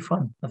he'd be good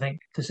fun, I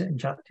think, to sit and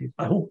chat to.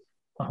 I hope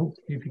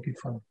he'd be good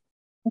fun.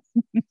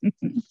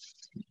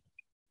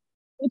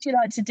 What do you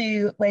like to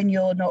do when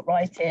you're not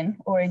writing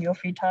or in your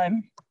free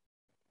time?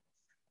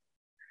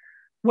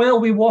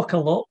 Well, we walk a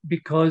lot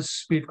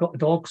because we've got a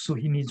dog, so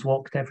he needs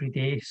walked every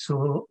day.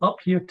 So up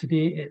here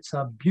today, it's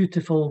a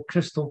beautiful,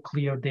 crystal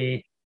clear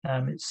day.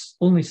 It's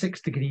only 6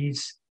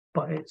 degrees,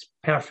 but it's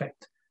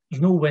perfect.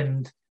 There's no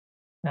wind.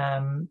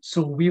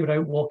 So we were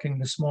out walking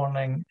this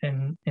morning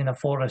in a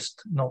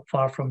forest not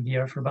far from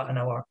here for about an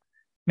hour.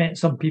 Met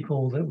some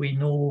people that we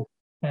know,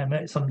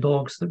 met some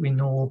dogs that we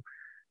know.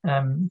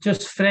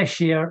 Just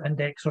fresh air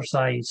and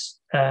exercise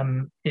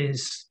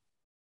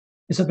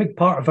is a big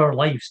part of our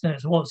lives now.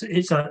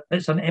 It's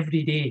an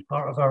everyday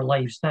part of our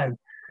lives now.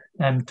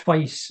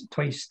 Twice,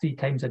 3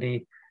 times a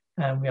day,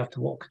 we have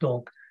to walk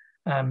dog.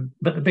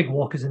 But the big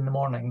walk is in the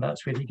morning.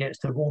 That's where he gets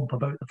to romp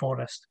about the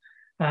forest.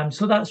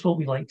 So that's what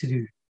we like to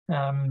do.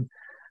 And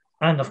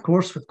of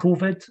course, with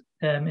COVID,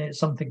 it's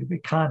something that we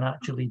can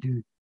actually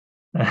do.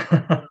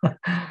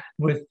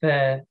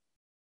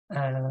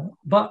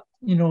 But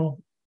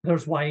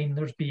there's wine,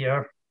 there's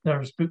beer,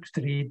 there's books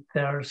to read,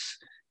 there's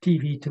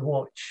TV to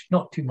watch.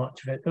 Not too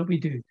much of it, but we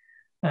do.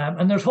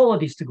 And there's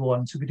holidays to go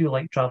on, so we do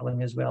like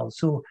traveling as well.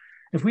 So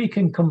if we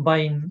can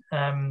combine,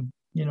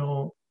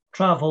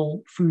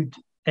 travel, food,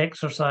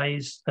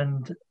 exercise,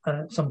 and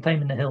some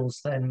time in the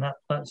hills, then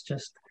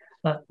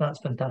that's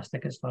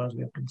fantastic as far as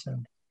we're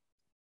concerned.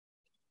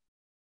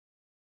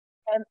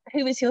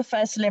 Who was your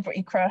first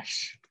celebrity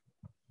crush?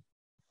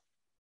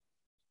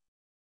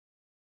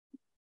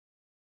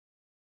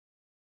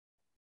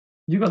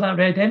 You got that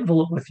red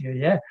envelope with you,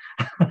 yeah?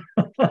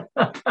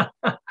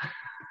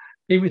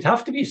 It would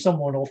have to be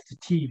someone off the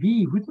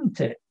TV, wouldn't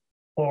it?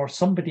 Or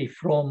somebody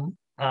from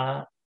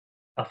a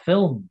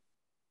film.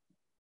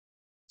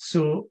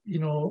 So,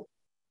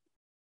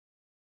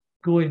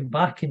 going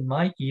back in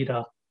my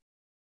era,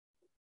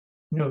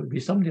 it would be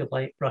somebody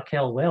like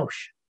Raquel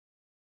Welch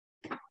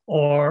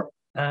or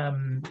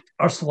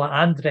Ursula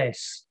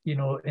Andress,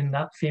 in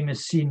that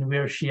famous scene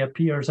where she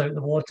appears out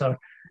the water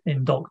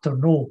in Doctor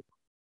No.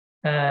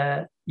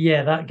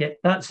 Yeah,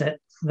 that's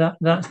it.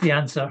 That's the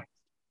answer.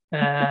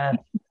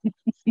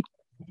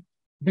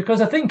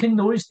 Because I think in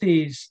those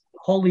days,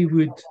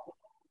 Hollywood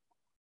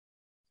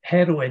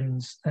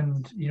heroines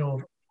and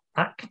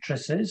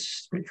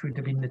actresses, which would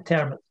have been the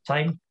term at the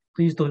time.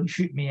 Please don't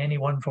shoot me,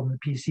 anyone from the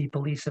PC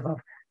police, if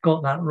I've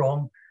got that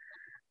wrong.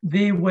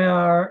 They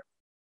weren't,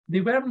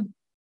 they weren't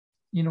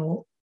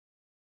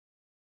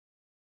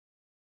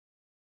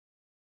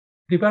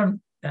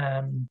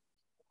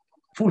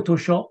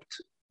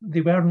photoshopped.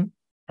 They weren't.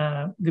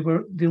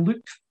 They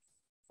looked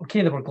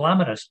okay. They were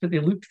glamorous, but they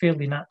looked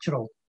fairly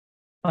natural,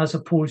 as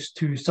opposed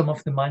to some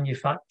of the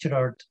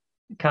manufactured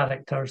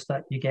characters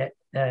that you get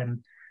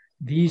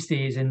these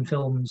days in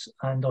films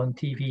and on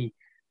TV.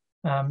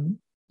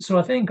 So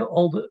I think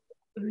all the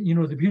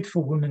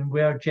beautiful women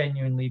were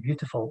genuinely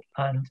beautiful,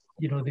 and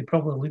they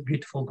probably look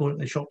beautiful going to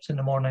the shops in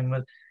the morning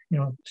with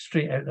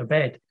straight out their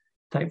bed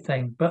type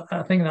thing. But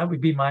I think that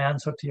would be my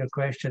answer to your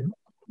question,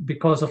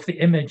 because of the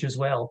image as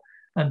well,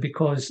 and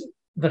because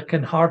there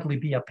can hardly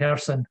be a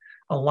person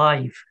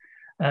alive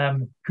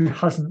who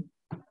hasn't,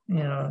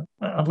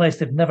 unless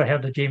they've never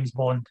heard of James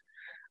Bond,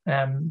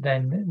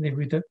 then they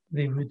would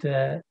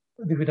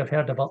have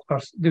heard of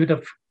us. They would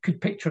have could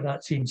picture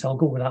that scene. So I'll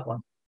go with that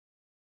one.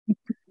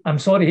 I'm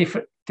sorry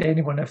to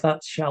anyone if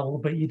that's shallow,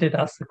 but you did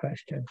ask the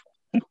question.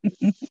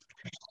 I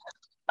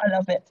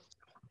love it.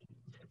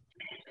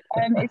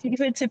 If you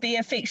were to be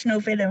a fictional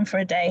villain for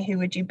a day, who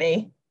would you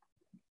be?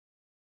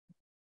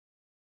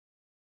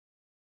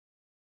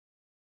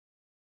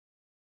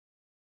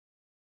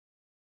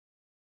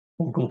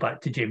 We'll go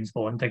back to James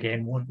Bond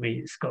again, won't we?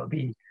 It's got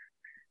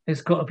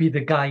to be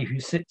the guy who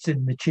sits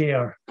in the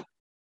chair.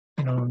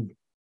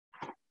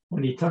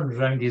 When he turns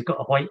around, he's got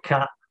a white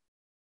cat.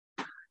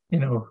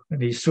 And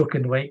he's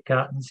stroking the white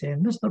cat and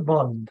saying, "Mr.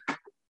 Bond."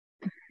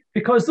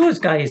 Because those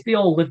guys, they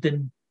all lived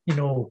in,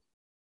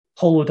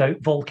 hollowed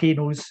out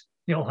volcanoes.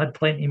 They all had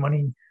plenty of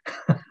money.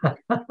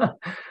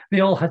 They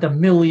all had a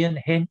million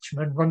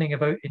henchmen running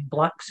about in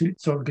black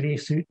suits or grey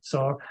suits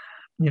or,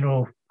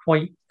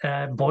 white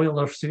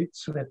boiler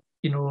suits with,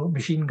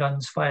 machine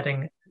guns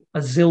firing a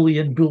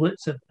zillion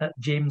bullets at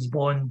James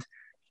Bond.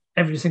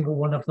 Every single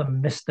one of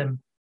them missed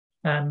him.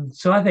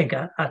 So I think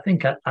a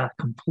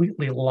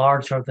completely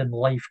larger than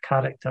life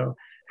character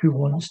who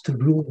wants to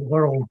rule the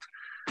world,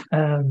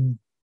 and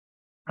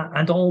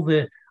all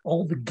the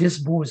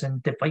gizmos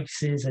and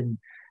devices and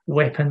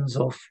weapons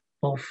of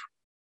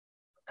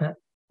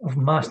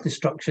mass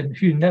destruction.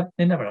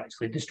 They never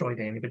actually destroyed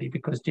anybody,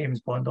 because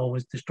James Bond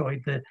always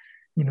destroyed the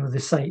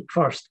site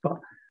first. But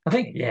I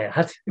think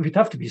it would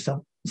have to be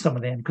some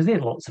of them, because they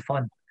had lots of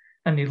fun,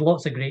 and they had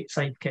lots of great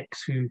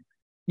sidekicks who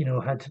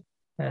had.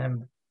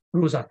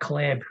 Rosa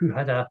Klebb, who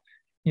had a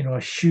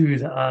shoe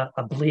that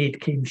a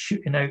blade came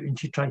shooting out, and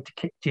she tried to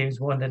kick James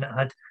Bond, and it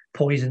had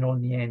poison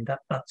on the end,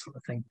 that sort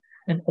of thing.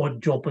 An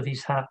odd job with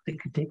his hat that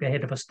could take the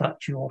head of a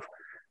statue off.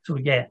 So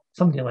yeah,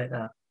 somebody like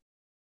that.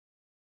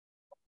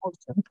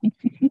 Awesome.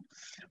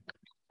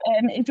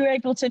 If you're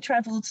able to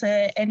travel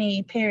to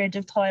any period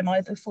of time,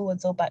 either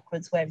forwards or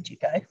backwards, where would you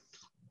go?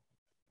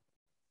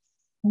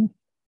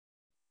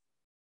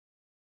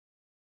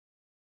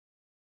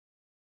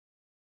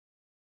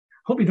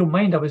 hope you don't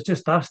mind. I was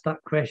just asked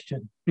that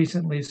question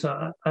recently,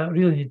 so I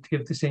really need to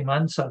give the same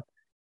answer.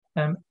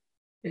 And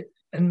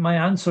my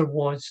answer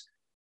was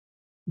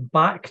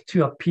back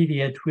to a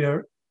period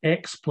where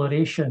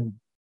exploration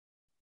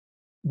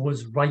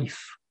was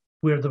rife,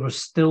 where there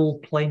was still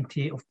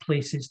plenty of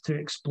places to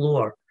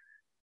explore.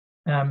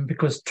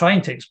 Because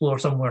trying to explore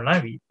somewhere now,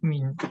 I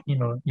mean, you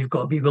know, you've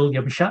got to be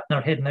William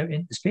Shatner heading out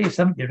into space,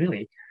 haven't you,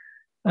 really?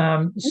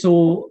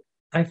 So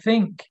I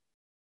think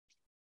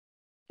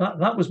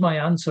that was my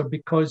answer,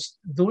 because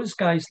those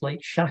guys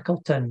like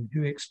Shackleton,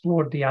 who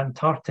explored the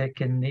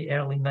Antarctic in the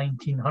early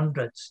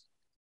 1900s,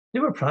 they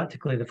were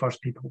practically the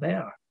first people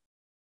there.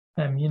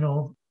 You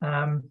know,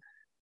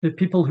 the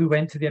people who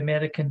went to the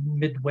American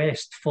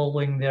Midwest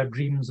following their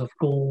dreams of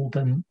gold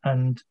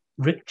and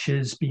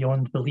riches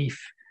beyond belief,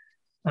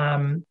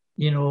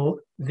 you know,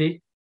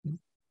 they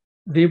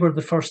were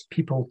the first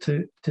people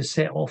to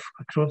set off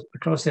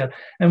across there.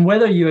 And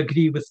whether you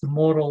agree with the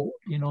moral,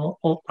 you know,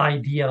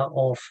 idea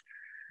of,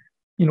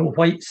 you know,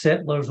 white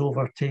settlers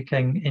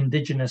overtaking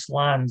indigenous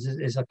lands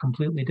is a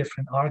completely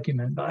different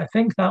argument. But I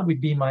think that would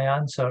be my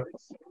answer.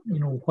 You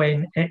know,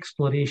 when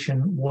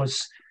exploration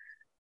was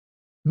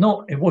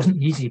it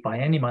wasn't easy by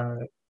any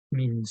manner of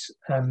means.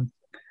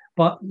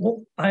 But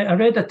I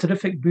read a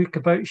terrific book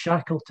about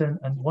Shackleton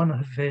and one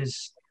of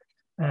his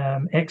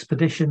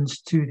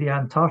expeditions to the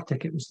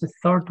Antarctic. It was the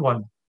third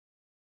one.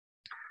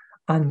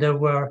 And there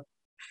were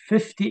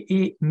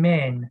 58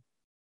 men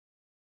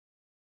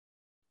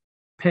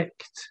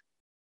picked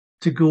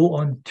to go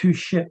on 2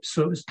 ships.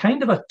 So it was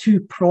kind of a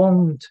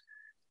 2-pronged,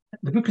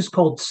 the book is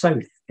called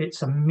South.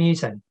 It's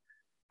amazing.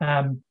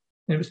 It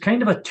was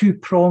kind of a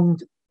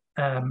 2-pronged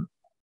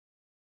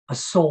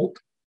assault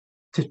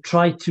to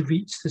try to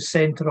reach the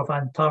center of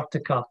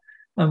Antarctica.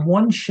 And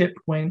one ship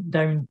went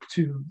down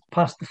to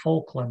past the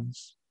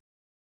Falklands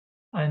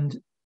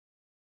and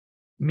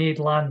made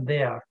land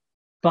there.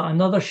 But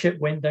another ship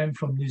went down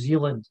from New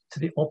Zealand to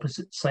the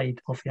opposite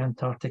side of the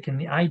Antarctic. And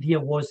the idea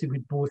was they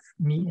would both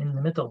meet in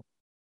the middle.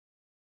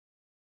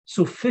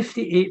 So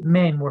 58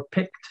 men were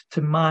picked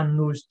to man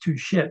those 2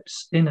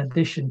 ships, in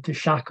addition to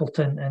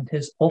Shackleton and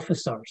his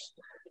officers.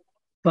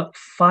 But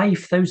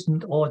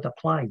 5,000 odd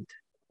applied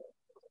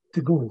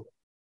to go.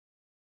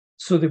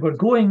 So they were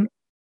going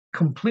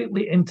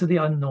completely into the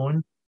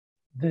unknown.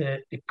 The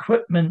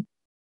equipment,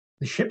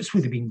 the ships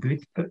would have been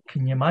good, but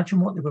can you imagine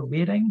what they were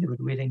wearing? They were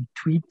wearing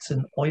tweeds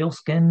and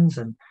oilskins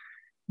and,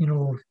 you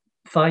know,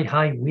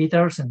 thigh-high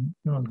waders and,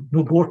 you know,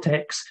 no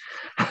Gore-Tex,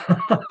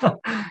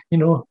 you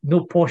know,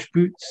 no posh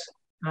boots.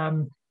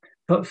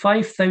 But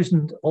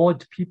 5,000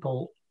 odd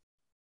people,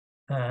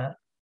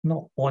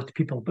 not odd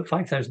people, but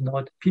 5,000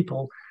 odd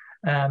people,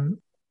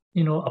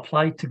 you know,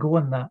 applied to go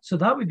on that. So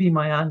that would be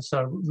my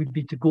answer, would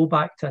be to go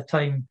back to a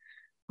time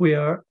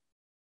where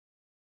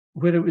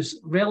it was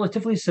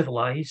relatively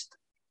civilized,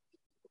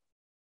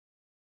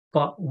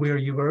 but where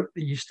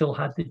you still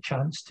had the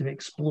chance to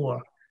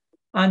explore.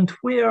 And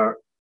where,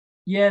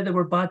 yeah, there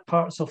were bad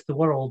parts of the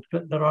world,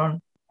 but there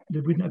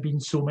wouldn't have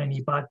been so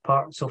many bad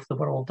parts of the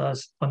world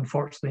as,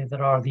 unfortunately,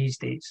 there are these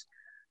days,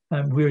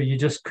 where you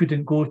just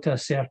couldn't go to a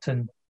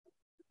certain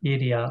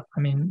area. I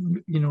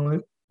mean, you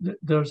know,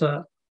 there's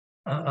a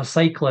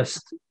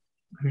cyclist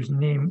whose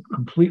name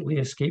completely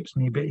escapes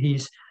me, but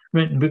he's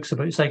written books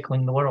about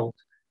cycling the world.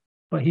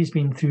 But he's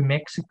been through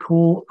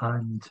Mexico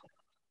and,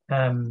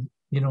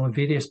 you know,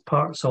 various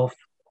parts of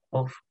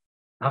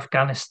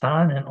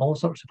Afghanistan and all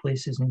sorts of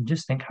places, and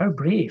just think how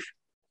brave.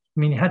 I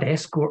mean, he had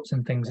escorts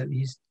and things at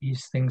these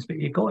things, but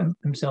he got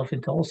himself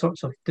into all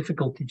sorts of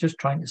difficulty just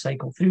trying to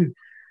cycle through.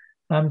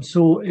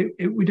 So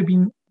it would have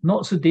been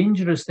not so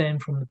dangerous then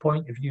from the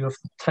point of view of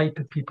the type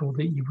of people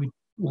that you would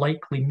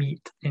likely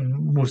meet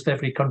in most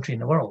every country in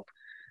the world.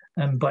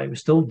 But it was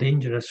still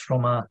dangerous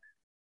from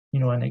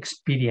an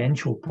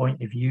experiential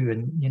point of view,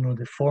 and, you know,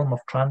 the form of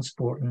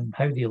transport and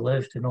how they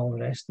lived and all the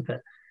rest of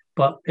it.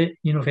 But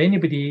if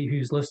anybody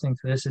who's listening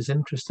to this is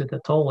interested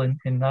at all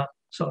in that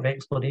sort of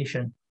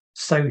exploration,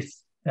 South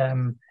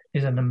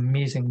is an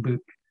amazing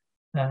book,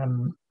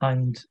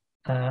 and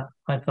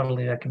I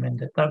thoroughly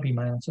recommend it. That'd be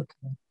my answer to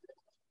that.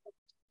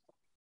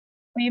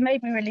 Well, you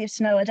made me relieved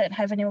to know I don't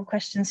have any more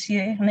questions for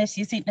you, unless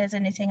you think there's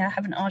anything I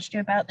haven't asked you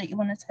about that you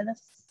want to tell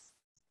us.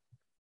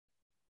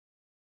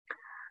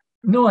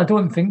 No, I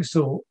don't think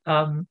so.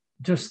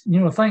 Just, you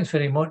know, thanks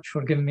very much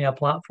for giving me a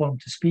platform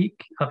to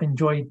speak. I've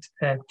enjoyed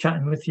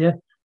chatting with you.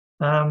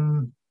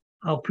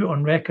 I'll put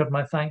on record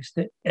my thanks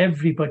to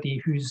everybody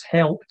who's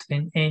helped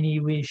in any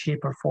way,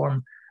 shape or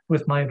form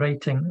with my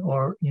writing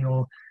or, you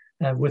know,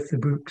 with the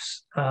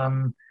books,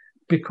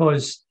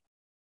 because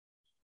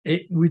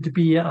it would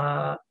be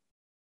a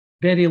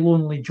very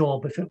lonely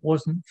job if it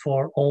wasn't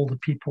for all the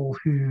people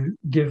who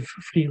give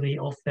freely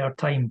of their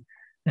time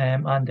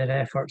and their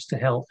efforts to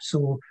help.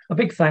 So a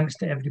big thanks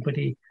to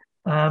everybody,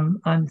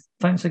 and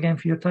thanks again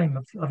for your time.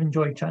 I've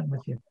enjoyed chatting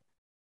with you.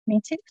 Me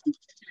too.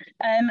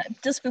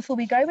 Just before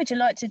we go, would you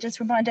like to just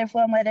remind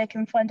everyone where they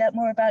can find out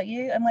more about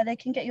you and where they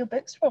can get your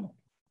books from?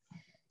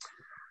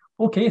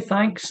 Okay,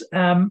 thanks.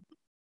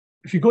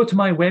 if you go to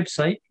my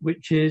website,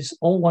 which is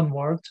all one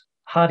word,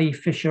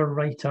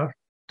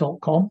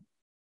 harryfisherwriter.com,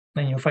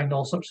 then you'll find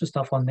all sorts of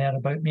stuff on there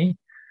about me.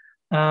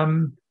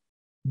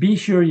 Be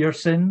Sure Your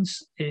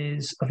Sins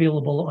is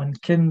available on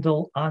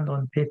Kindle and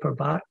on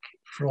paperback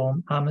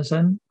from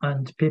Amazon,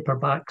 and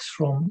paperbacks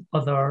from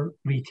other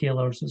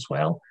retailers as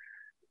well.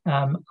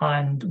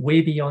 And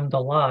Way Beyond a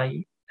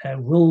Lie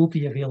will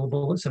be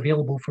available. It's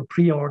available for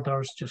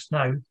pre-orders just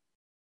now.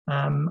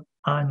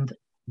 And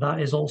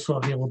that is also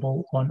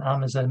available on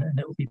Amazon, and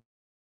it will be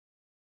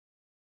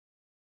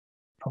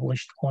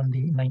published on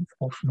the 9th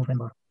of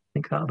November. I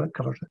think that about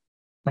covers it.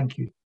 Thank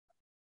you.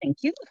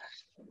 Thank you.